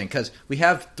 It's interesting because we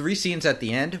have 3 scenes at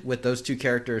the end with those 2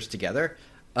 characters together,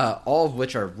 all of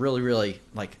which are really, really,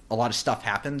 a lot of stuff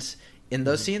happens in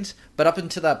those scenes. But up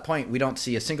until that point, we don't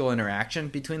see a single interaction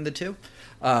between the 2.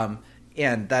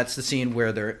 And that's the scene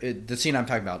where the scene I'm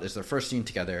talking about is their first scene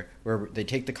together, where they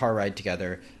take the car ride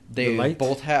together. They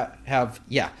both have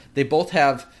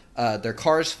their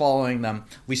cars following them.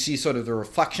 We see sort of the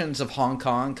reflections of Hong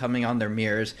Kong coming on their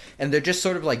mirrors, and they're just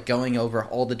sort of going over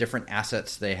all the different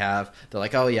assets they have. They're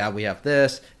like, oh yeah, we have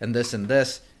this and this and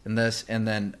this and this, and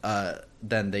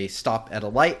then they stop at a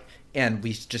light, and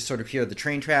we just sort of hear the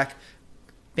train track.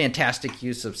 Fantastic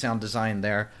use of sound design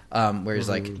there, where he's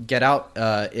like, "Get out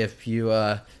if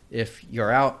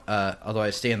you're out.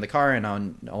 Otherwise, stay in the car, and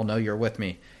I'll know you're with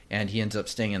me." And he ends up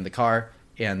staying in the car,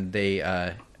 and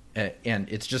and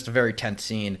it's just a very tense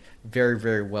scene, very,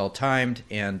 very well timed,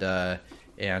 and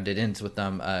it ends with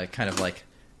them kind of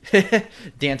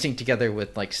dancing together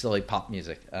with silly pop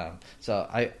music. So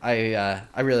I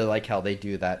really like how they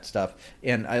do that stuff,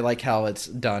 and I like how it's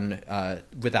done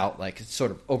without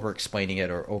sort of over explaining it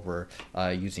or over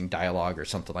using dialogue or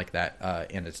something like that.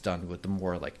 And it's done with the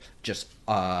more just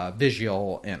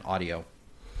visual and audio.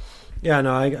 Yeah,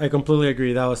 no, I completely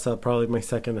agree. That was probably my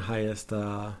second highest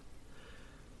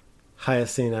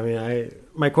scene. I mean,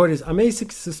 my quote is amazing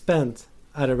suspense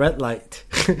at a red light.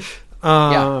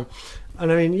 Yeah.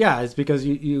 And I mean, yeah, it's because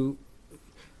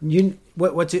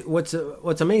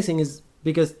what's amazing is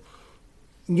because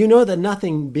that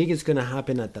nothing big is going to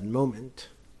happen at that moment.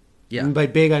 Yeah. And by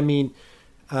big, I mean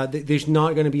there's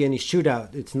not going to be any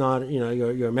shootout. It's not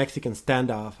your Mexican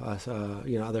standoff as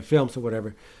other films or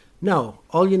whatever. No,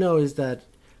 all you know is that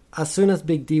as soon as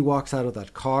Big D walks out of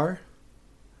that car,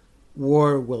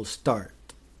 war will start,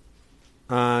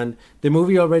 and the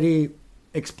movie already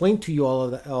explained to you all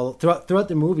of that. Throughout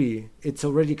the movie, it's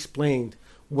already explained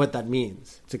what that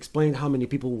means. It's explained how many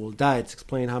people will die. It's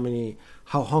explained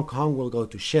how Hong Kong will go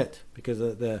to shit because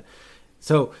of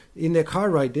so in the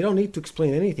car ride, they don't need to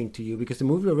explain anything to you because the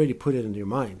movie already put it in your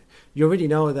mind. You already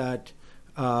know that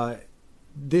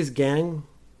this gang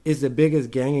is the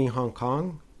biggest gang in Hong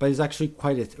Kong, but it's actually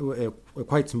quite a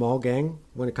quite small gang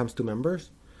when it comes to members,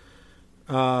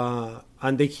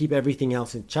 and they keep everything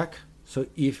else in check. So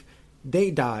if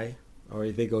they die, or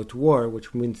if they go to war,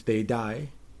 which means they die,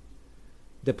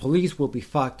 the police will be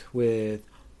fucked with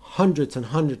hundreds and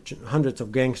hundreds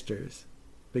of gangsters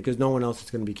because no one else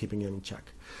is going to be keeping them in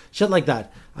check. Shit like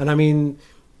that. And I mean,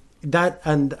 that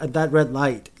red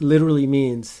light literally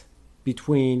means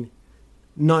between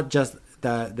not just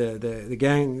the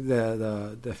gang,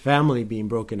 the family being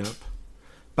broken up,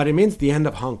 but it means the end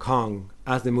of Hong Kong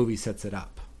as the movie sets it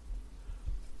up.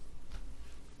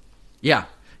 Yeah.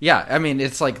 Yeah, I mean,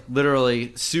 it's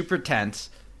literally super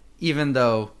tense, even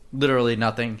though literally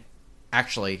nothing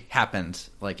actually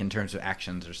happens, in terms of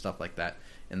actions or stuff like that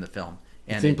in the film.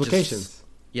 And it's the implications.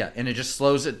 And it just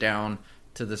slows it down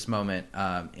to this moment,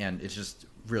 and it's just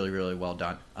really, really well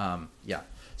done. Yeah,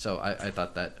 so I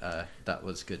thought that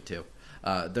was good too.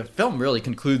 The film really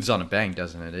concludes on a bang,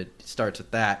 doesn't it? It starts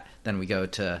with that, then we go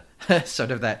to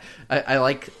sort of that. I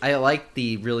like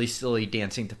the really silly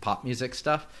dancing to pop music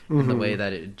stuff, and the way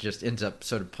that it just ends up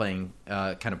sort of playing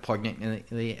kind of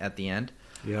poignantly at the end.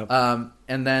 Yep.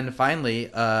 And then finally,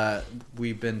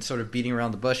 we've been sort of beating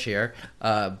around the bush here,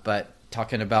 but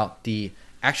talking about the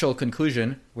actual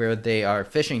conclusion where they are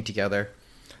fishing together.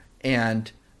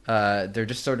 and they're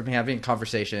just sort of having a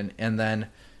conversation, and then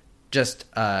just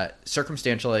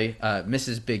circumstantially,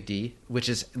 Mrs. Big D, which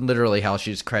is literally how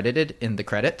she's credited in the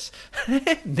credits,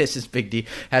 Mrs. Big D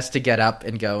has to get up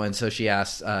and go, and so she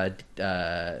asks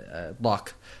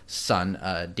Locke's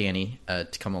son, Danny, to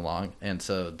come along, and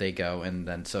so they go, and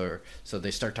then so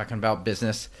they start talking about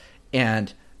business,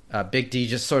 and Big D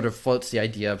just sort of floats the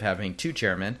idea of having two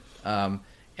chairmen,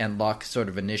 and Locke sort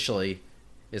of initially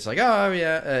is like, oh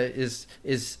yeah, is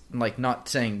like not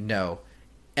saying no.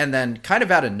 And then, kind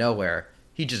of out of nowhere,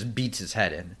 he just beats his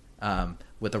head in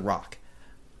with a rock,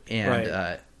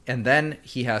 and and then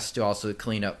he has to also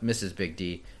clean up Mrs. Big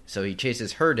D. So he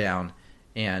chases her down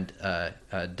and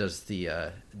does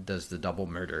the double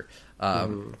murder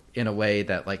in a way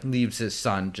that like leaves his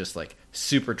son just like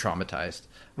super traumatized.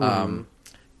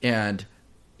 And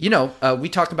we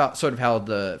talk about sort of how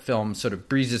the film sort of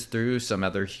breezes through some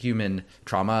other human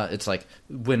trauma. It's like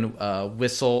when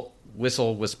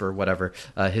Whisper, whatever,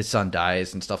 his son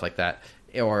dies and stuff like that,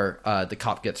 or the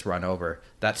cop gets run over.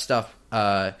 That stuff,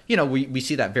 we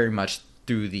see that very much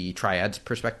through the triad's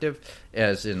perspective,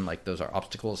 as in like those are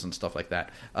obstacles and stuff like that.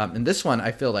 In this one,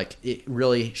 I feel like it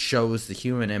really shows the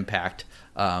human impact,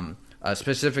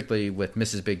 specifically with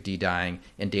Mrs. Big D dying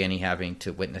and Danny having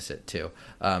to witness it too.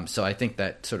 So I think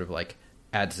that sort of like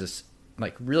adds this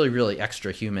like really, really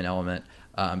extra human element.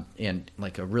 And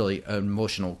like a really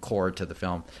emotional core to the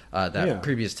film that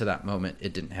previous to that moment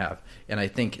it didn't have. And I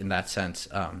think in that sense,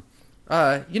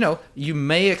 you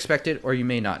may expect it or you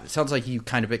may not. It sounds like you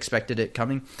kind of expected it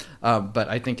coming, but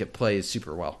I think it plays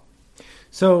super well.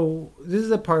 So this is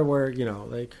the part where,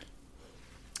 like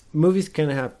movies can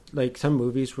have, like some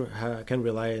movies can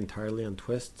rely entirely on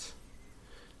twists.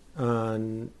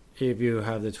 And if you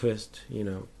have the twist,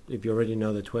 if you already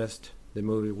know the twist, the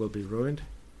movie will be ruined.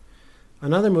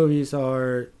 And other movies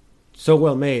are so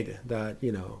well made that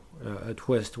a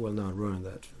twist will not ruin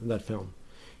that film.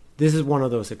 This is one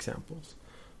of those examples.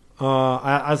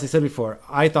 As I said before,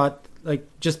 I thought like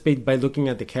just by looking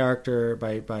at the character,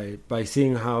 by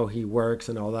seeing how he works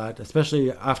and all that,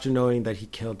 especially after knowing that he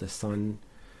killed the son,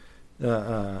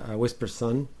 Whisper's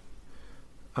son,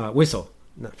 Whistle.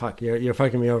 No, fuck, you're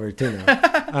fucking me over too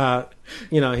now.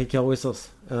 He killed Whistle's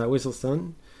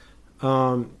son.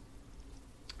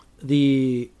 That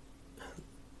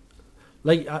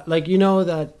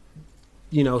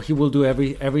he will do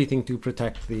everything to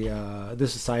protect the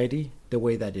society the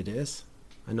way that it is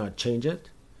and not change it,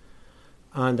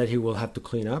 and that he will have to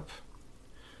clean up,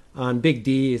 and Big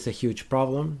D is a huge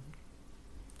problem,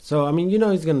 so I mean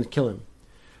he's gonna kill him,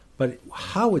 but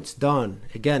how it's done,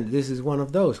 again, this is one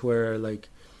of those where like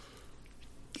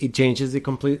it changes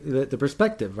the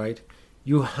perspective, right?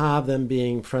 You have them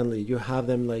being friendly. You have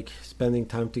them like spending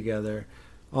time together,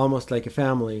 almost like a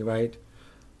family, right?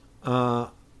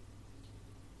 And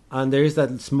there is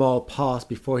that small pause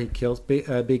before he kills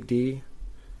Big D,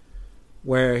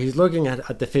 where he's looking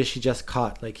at the fish he just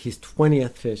caught, like his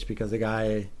 20th fish, because the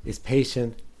guy is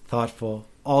patient, thoughtful,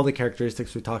 all the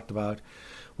characteristics we talked about,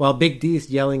 while Big D is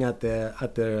yelling at the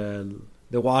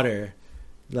water,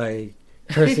 like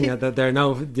cursing at that there are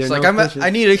no fishes. I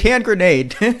need a hand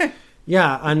grenade.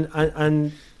 Yeah,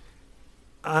 and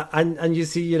you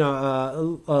see,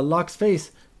 Locke's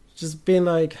face just being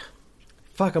like,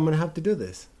 fuck, I'm going to have to do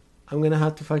this. I'm going to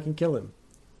have to fucking kill him.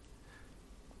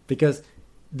 Because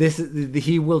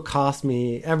he will cost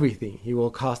me everything. He will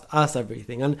cost us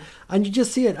everything. And you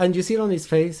just see it. And you see it on his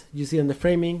face. You see it in the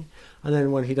framing. And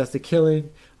then when he does the killing,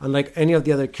 unlike any of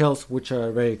the other kills, which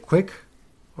are very quick,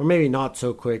 or maybe not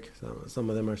so quick. Some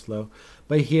of them are slow.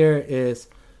 But here is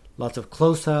lots of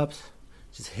close-ups,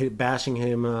 just bashing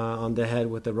him on the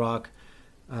head with the rock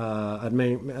at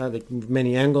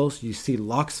many angles. You see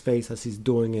Locke's face as he's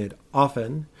doing it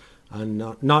often and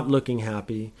not looking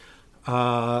happy.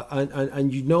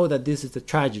 And you know that this is a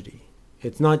tragedy.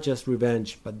 It's not just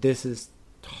revenge, but this is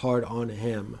hard on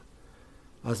him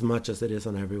as much as it is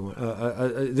on everyone.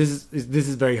 This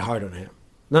is very hard on him.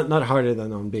 Not harder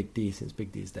than on Big D, since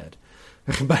Big D is dead.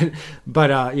 but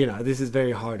this is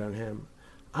very hard on him.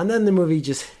 And then the movie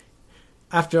just,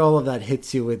 after all of that,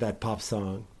 hits you with that pop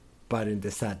song, but in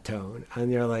the sad tone. And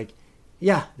you're like,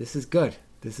 yeah, this is good.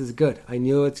 This is good. I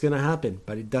knew it's going to happen,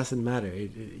 but it doesn't matter.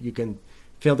 You can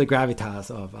feel the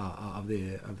gravitas of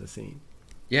the scene.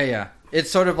 Yeah. It's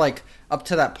sort of like up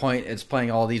to that point, it's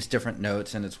playing all these different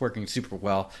notes and it's working super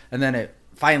well. And then it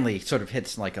finally sort of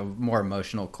hits like a more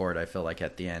emotional chord, I feel like,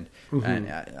 at the end. Mm-hmm.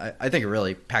 And I think it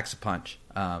really packs a punch.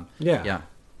 Yeah.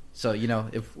 So,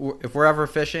 if we're ever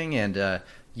fishing and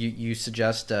you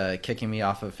suggest kicking me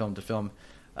off of Film to Film,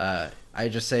 I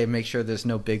just say make sure there's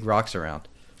no big rocks around.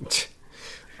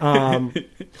 Um,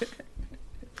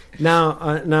 now,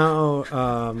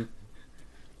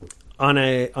 on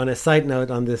a side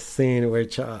note on this scene,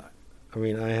 which I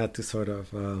had to sort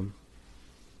of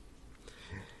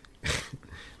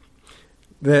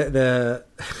the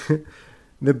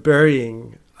the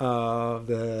burying of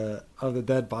the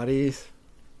dead bodies.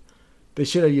 They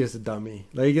should have used a dummy.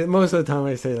 Like most of the time,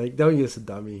 I say like don't use a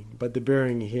dummy, but the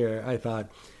burying here, I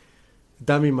thought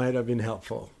dummy might have been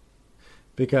helpful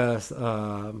because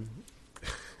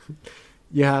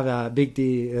you have Big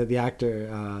D, the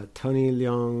actor Tony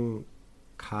Leung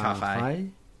Ka-fai.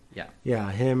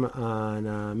 Yeah, him on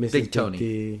Mrs. Big Tony.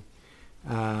 D,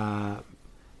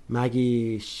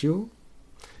 Maggie Shu.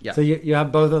 Yeah. So you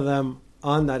have both of them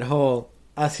on that hole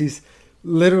as he's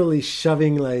literally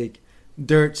shoving like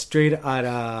dirt straight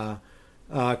at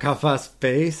Kafa's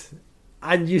face,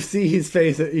 and you see his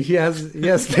face. He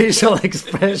has facial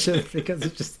expressions because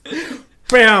it's just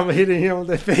bam hitting him in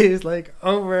the face like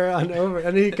over and over,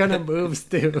 and he kind of moves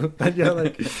too. And you're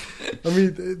like, I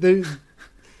mean,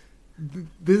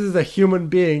 this is a human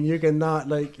being. You cannot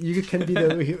you can be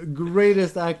the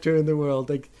greatest actor in the world,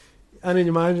 like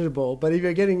unimaginable. But if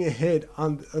you're getting hit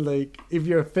on if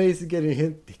your face is getting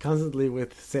hit constantly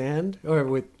with sand or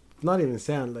with not even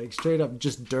sand, like straight up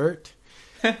just dirt,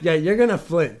 yeah, you're gonna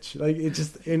flinch. Like it's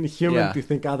just inhuman to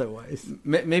think otherwise.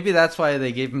 Maybe that's why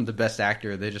they gave him the best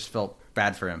actor. They just felt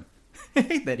bad for him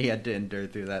that he had to endure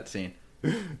through that scene.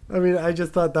 I mean, I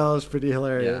just thought that was pretty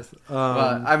hilarious. Yeah.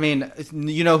 Well, I mean,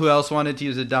 you know who else wanted to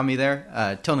use a dummy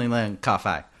there? Tony Leung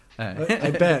Ka-fai. I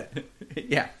bet.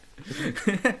 Yeah.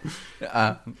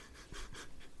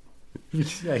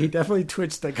 Yeah, he definitely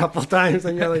twitched a couple times,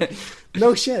 and you're like,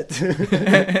 no shit.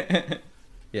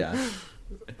 Yeah.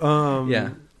 Yeah.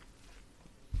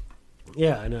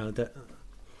 Yeah, I know that.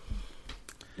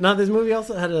 Now, this movie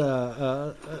also had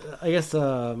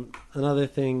another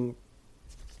thing.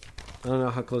 I don't know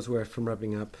how close we're from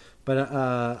wrapping up, but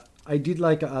I did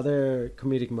like other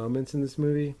comedic moments in this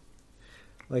movie.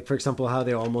 Like, for example, how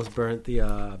they almost burnt the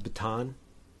baton.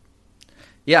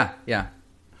 Yeah.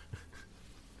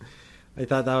 I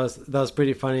thought that was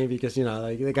pretty funny because, you know,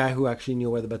 like the guy who actually knew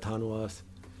where the baton was,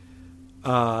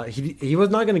 he was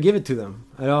not going to give it to them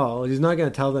at all. He's not going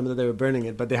to tell them that they were burning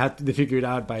it, but they figured it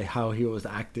out by how he was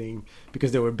acting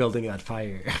because they were building that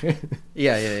fire.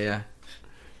 Yeah.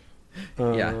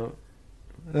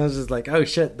 I was just like, oh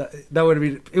shit, that would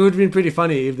have been pretty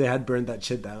funny if they had burned that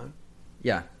shit down.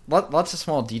 Yeah. Lots of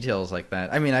small details like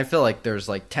that. I mean, I feel like there's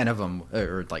like 10 of them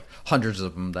or like hundreds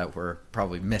of them that were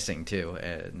probably missing too,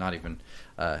 not even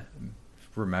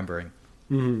remembering.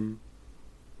 Mm-hmm.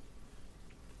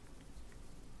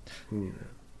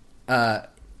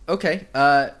 Okay.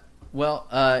 Well,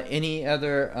 any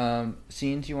other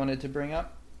scenes you wanted to bring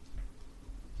up?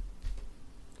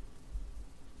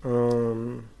 I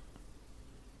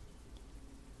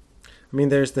mean,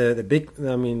 there's the big.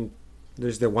 I mean,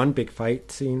 there's the one big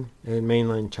fight scene in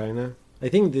mainland China. I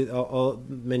think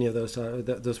many of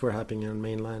those were happening in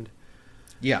mainland.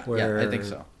 Yeah, I think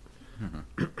so.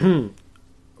 Mm-hmm.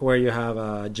 Where you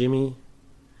have Jimmy,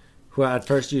 who at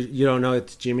first you don't know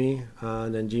it's Jimmy,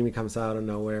 and then Jimmy comes out of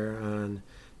nowhere, and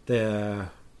the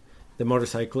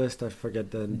motorcyclist, I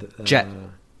forget the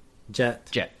Jet,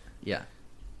 yeah,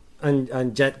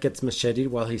 and Jet gets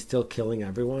macheted while he's still killing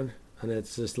everyone, and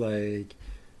it's just like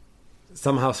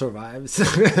somehow survives.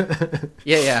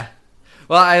 Yeah.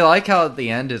 Well, I like how at the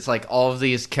end it's like all of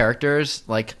these characters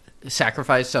like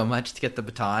sacrifice so much to get the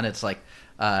baton. It's like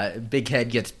Big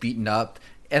Head gets beaten up,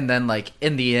 and then like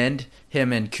in the end,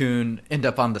 him and Coon end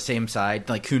up on the same side.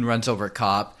 Like Coon runs over a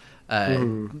cop.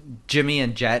 Jimmy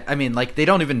and Jet, I mean, like they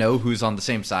don't even know who's on the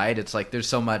same side. It's like there's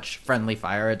so much friendly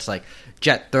fire. It's like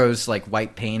Jet throws like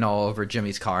white paint all over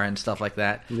Jimmy's car and stuff like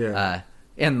that. Yeah.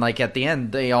 And like at the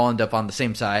end, they all end up on the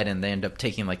same side, and they end up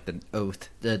taking like the oath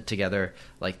together,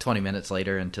 like 20 minutes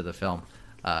later into the film.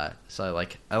 So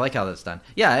I like how that's done.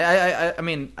 Yeah, I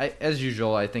mean, as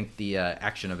usual, I think the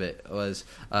action of it was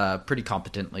pretty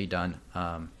competently done.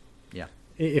 Yeah,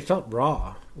 it felt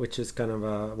raw, which is kind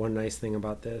of one nice thing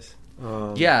about this.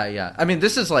 Yeah. I mean,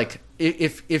 this is like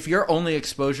if your only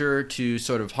exposure to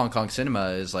sort of Hong Kong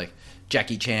cinema is like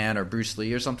Jackie Chan or Bruce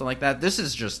Lee or something like that, this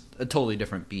is just a totally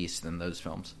different beast than those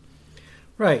films.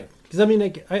 Right. Because I mean,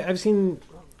 like I've seen,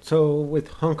 so with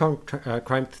Hong Kong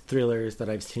crime thrillers that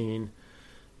I've seen,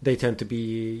 they tend to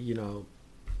be, you know,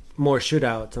 more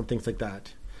shootouts and things like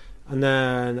that. And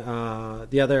then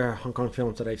the other Hong Kong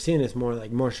films that I've seen is more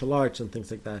like martial arts and things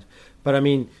like that. But I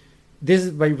mean, this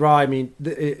is by raw. I mean,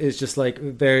 it's just like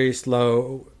very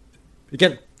slow.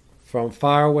 Again, from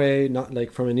far away, not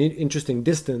like from an interesting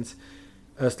distance.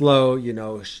 Slow, you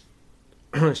know,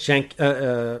 shank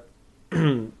like,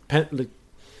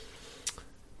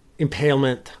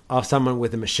 impalement of someone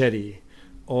with a machete,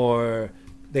 or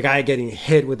the guy getting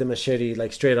hit with the machete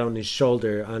like straight on his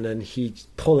shoulder, and then he's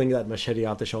pulling that machete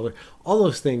off the shoulder. All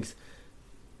those things.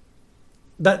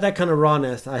 That kind of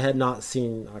rawness I had not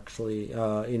seen actually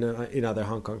in other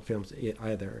Hong Kong films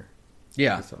either.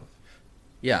 Yeah. Myself.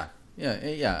 Yeah,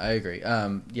 I agree.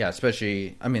 Yeah,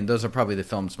 especially, I mean, those are probably the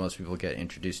films most people get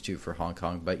introduced to for Hong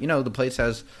Kong. But, the place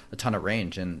has a ton of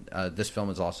range, and this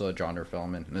film is also a genre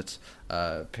film, and it's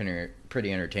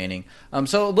pretty entertaining.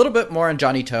 So a little bit more on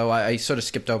Johnny To. I sort of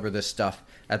skipped over this stuff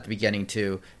at the beginning,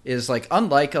 too, is, like,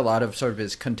 unlike a lot of sort of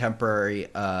his contemporary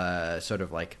sort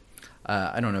of, like,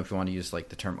 I don't know if you want to use like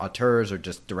the term auteurs or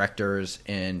just directors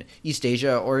in East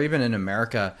Asia or even in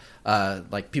America,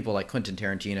 like people like Quentin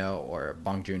Tarantino or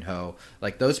Bong Joon-ho,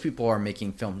 like those people are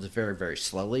making films very, very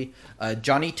slowly.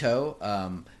 Johnny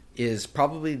To is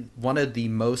probably one of the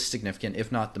most significant, if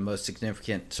not the most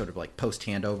significant, sort of like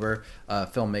post-handover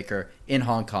filmmaker in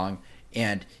Hong Kong.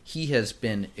 And he has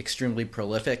been extremely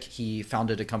prolific. He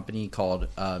founded a company called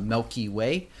Milky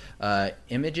Way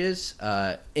Image,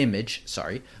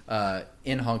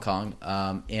 in Hong Kong,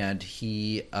 and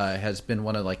he has been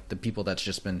one of like the people that's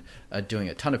just been doing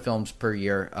a ton of films per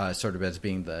year, sort of as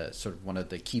being the sort of one of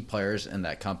the key players in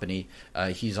that company.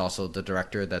 He's also the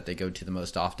director that they go to the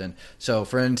most often. So,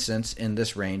 for instance, in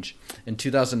this range, in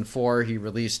 2004, he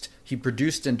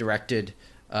produced and directed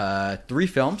 3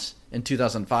 films. In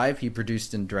 2005, he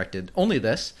produced and directed only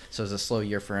this, so it was a slow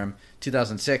year for him.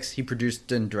 2006, he produced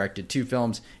and directed 2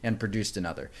 films and produced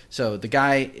another. So the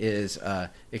guy is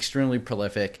extremely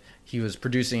prolific. He was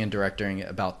producing and directing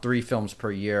about 3 films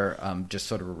per year, just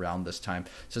sort of around this time.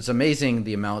 So it's amazing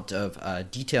the amount of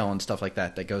detail and stuff like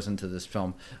that goes into this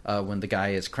film when the guy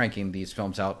is cranking these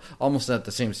films out almost at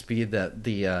the same speed that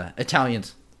the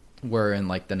Italians were in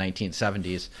like the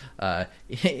 1970s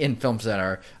in films that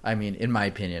are, I mean, in my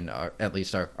opinion, are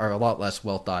a lot less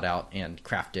well thought out and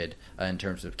crafted in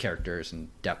terms of characters and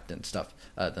depth and stuff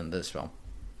than this film.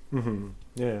 Mm-hmm.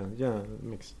 Yeah,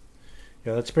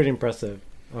 that's pretty impressive.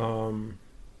 So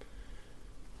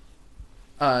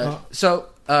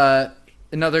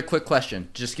another quick question.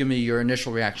 Just give me your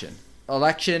initial reaction.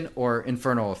 Election or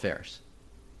Infernal Affairs?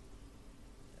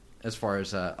 As far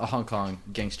as a Hong Kong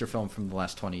gangster film from the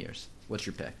last 20 years. What's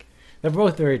your pick? They're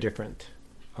both very different.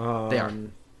 They are.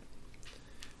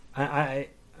 I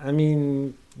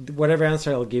mean, whatever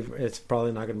answer I'll give, it's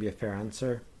probably not going to be a fair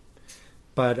answer.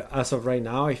 But as of right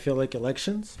now, I feel like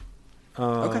Elections.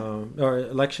 Or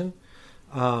Election.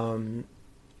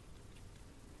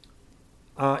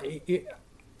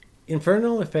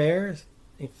 Infernal Affairs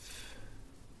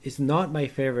is not my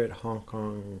favorite Hong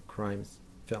Kong crimes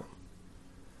film.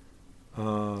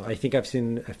 I think I've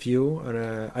seen a few,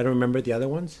 and I don't remember the other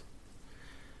ones.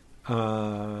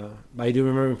 But I do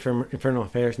remember Infernal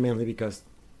Affairs mainly because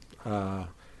of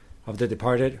The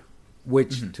Departed,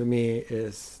 which to me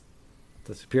is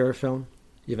the superior film,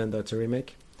 even though it's a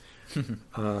remake.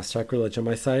 Sacrilege on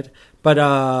my side. But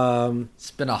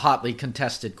it's been a hotly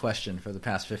contested question for the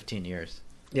past 15 years.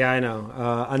 Yeah, I know.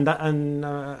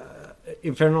 And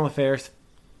Infernal Affairs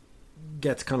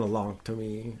gets kind of long to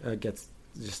me. Gets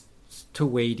just too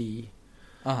weighty,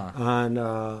 and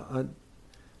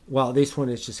well, this one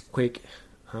is just quick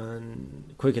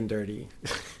and dirty.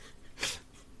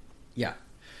 Yeah,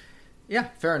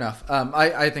 fair enough.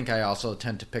 I think I also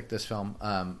tend to pick this film.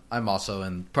 I'm also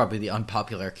in probably the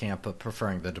unpopular camp of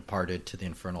preferring The Departed to the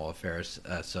Infernal Affairs,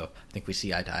 so I think we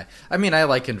see eye to eye. I mean, I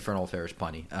like Infernal Affairs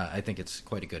plenty. I think it's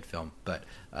quite a good film, but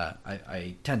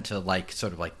I tend to like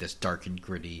sort of like this dark and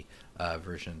gritty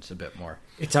versions a bit more.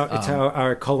 It's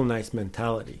our colonized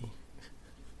mentality.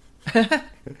 Yeah,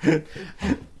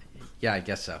 I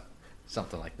guess so.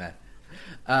 Something like that.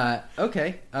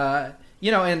 Okay.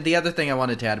 And the other thing I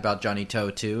wanted to add about Johnny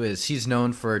To, too, is he's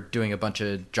known for doing a bunch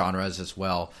of genres as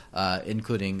well,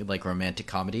 including, like, romantic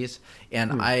comedies.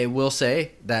 And I will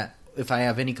say that if I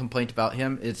have any complaint about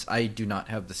him, it's I do not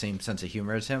have the same sense of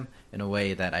humor as him in a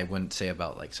way that I wouldn't say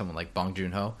about, like, someone like Bong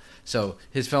Joon-ho. So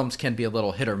his films can be a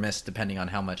little hit or miss depending on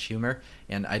how much humor,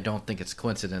 and I don't think it's a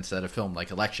coincidence that a film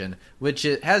like Election, which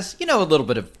it has, a little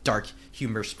bit of dark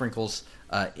humor sprinkles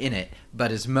in it,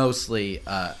 but is mostly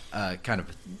kind of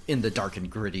in the dark and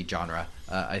gritty genre,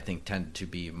 I think tend to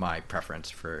be my preference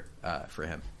for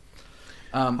him.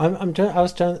 I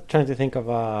was trying to think of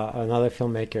another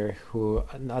filmmaker who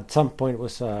at some point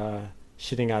was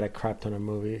shitting out a crap ton of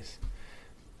movies.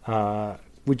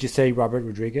 Would you say Robert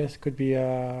Rodriguez could be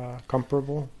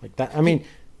comparable like that? I mean,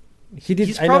 he did.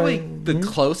 He's probably the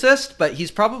closest, but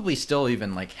he's probably still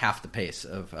even like half the pace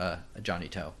of Johnny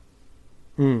To.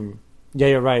 Mm. Yeah,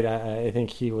 you're right. I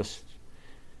think he was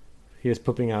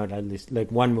pooping out at least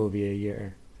like one movie a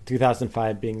year.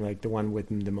 2005 being like the one with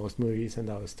the most movies, and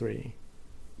that was 3.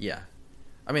 Yeah.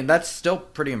 I mean, that's still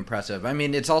pretty impressive. I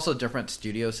mean, it's also different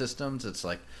studio systems. It's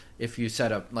like if you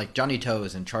set up, like Johnny Toe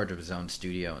is in charge of his own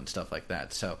studio and stuff like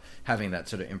that. So having that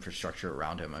sort of infrastructure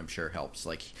around him, I'm sure helps.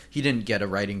 Like he didn't get a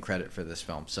writing credit for this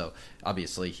film, so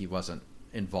obviously he wasn't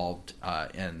involved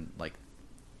in like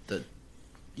the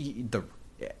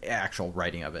actual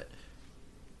writing of it.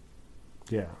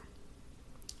 Yeah.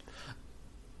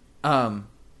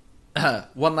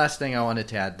 One last thing I wanted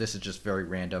to add. This is just very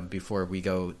random before we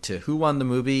go to who won the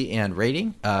movie and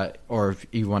rating, or if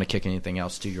you want to kick anything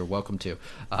else too, you're welcome to.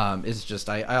 It's just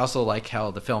I also like how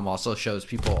the film also shows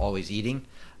people always eating.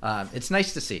 It's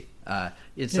nice to see.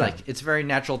 It's like it's very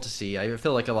natural to see. I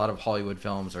feel like a lot of Hollywood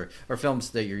films or films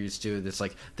that you're used to, it's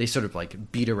like they sort of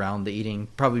like beat around the eating,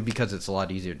 probably because it's a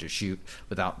lot easier to shoot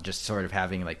without just sort of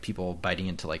having like people biting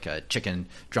into like a chicken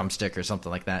drumstick or something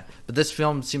like that. But this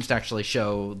film seems to actually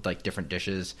show like different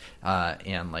dishes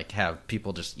and like have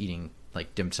people just eating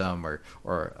like dim sum or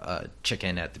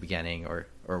chicken at the beginning or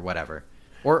whatever,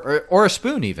 or a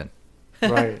spoon even.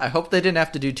 Right. I hope they didn't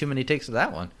have to do too many takes of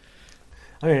that one.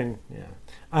 I mean, yeah,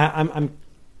 I'm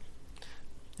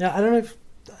yeah. I don't know if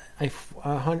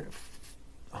I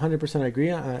 100%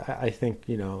 agree. I think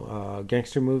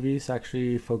gangster movies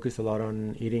actually focus a lot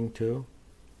on eating too,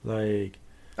 like.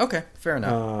 Okay, fair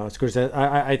enough. Scorsese,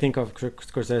 I think of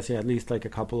Scorsese at least like a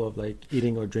couple of like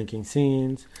eating or drinking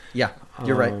scenes. Yeah,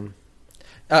 you're right.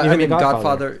 I mean,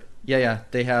 Godfather. Yeah.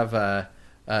 They have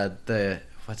the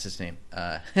what's his name?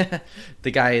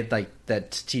 The guy like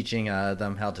that's teaching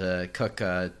them how to cook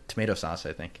tomato sauce,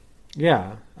 I think.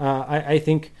 Yeah, I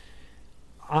think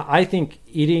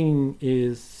eating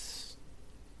is.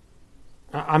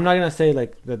 I'm not gonna say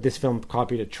like that this film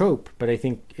copied a trope, but I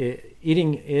think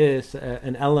eating is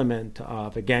an element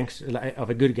of a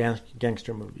good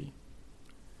gangster movie.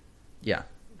 Yeah.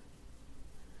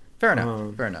 Fair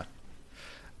enough.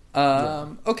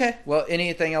 Okay. Well,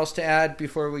 anything else to add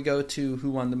before we go to who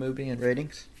won the movie and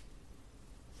ratings?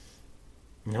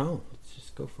 No, let's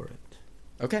just go for it.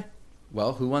 Okay.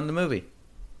 Well, who won the movie?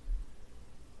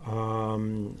 I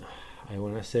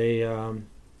want to say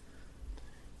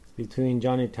between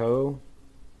Johnny Toe.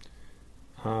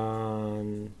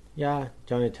 Johnny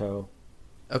Toe.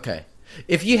 Okay.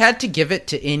 If you had to give it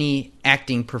to any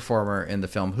acting performer in the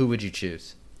film, who would you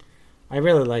choose? I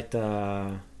really liked.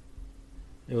 You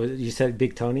said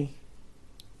Big Tony?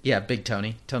 Yeah, Big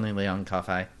Tony. Tony Leon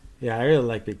Coffey. Yeah, I really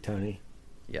like Big Tony.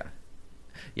 Yeah.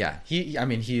 He's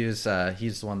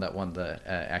the one that won the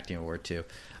acting award too.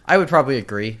 I would probably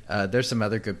agree. There's some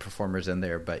other good performers in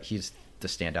there, but he's the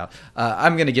standout.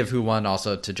 I'm going to give who won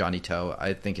also to Johnny Toe.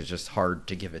 I think it's just hard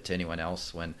to give it to anyone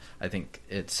else when I think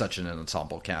it's such an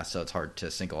ensemble cast, so it's hard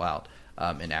to single out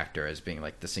an actor as being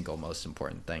like the single most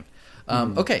important thing.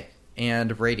 Okay,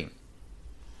 and rating.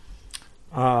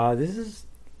 This is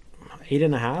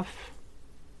 8.5.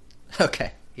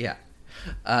 Okay, yeah.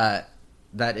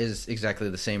 That is exactly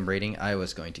the same rating I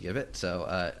was going to give it. So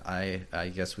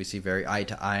I guess we see very eye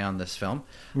to eye on this film.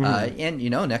 And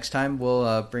next time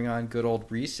we'll bring on good old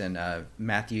Reese and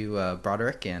Matthew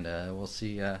Broderick, and we'll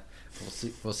see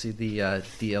the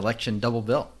election double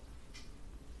bill.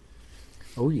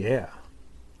 Oh yeah.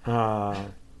 No,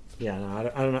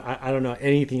 I don't know. I don't know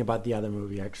anything about the other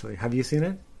movie. Actually, have you seen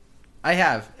it? I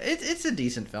have. It's a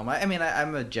decent film.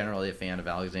 I'm generally a fan of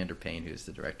Alexander Payne, who's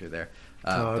the director there.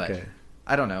 Okay. But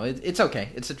I don't know. It's okay.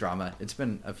 It's a drama. It's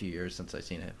been a few years since I've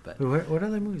seen it. But what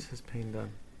other movies has Payne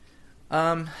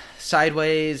done?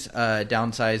 Sideways,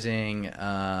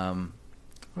 Downsizing.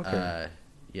 Okay.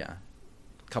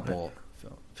 Couple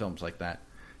films like that.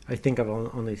 I think I've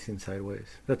only seen Sideways.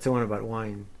 That's the one about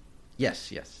wine.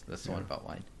 Yes, that's the one about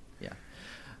wine. Yeah.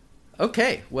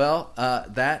 Okay, well,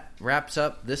 that wraps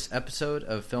up this episode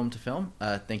of Film to Film.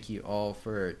 Thank you all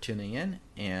for tuning in,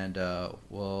 and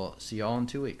we'll see you all in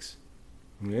 2 weeks.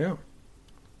 Yeah.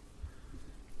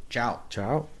 Ciao.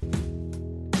 Ciao.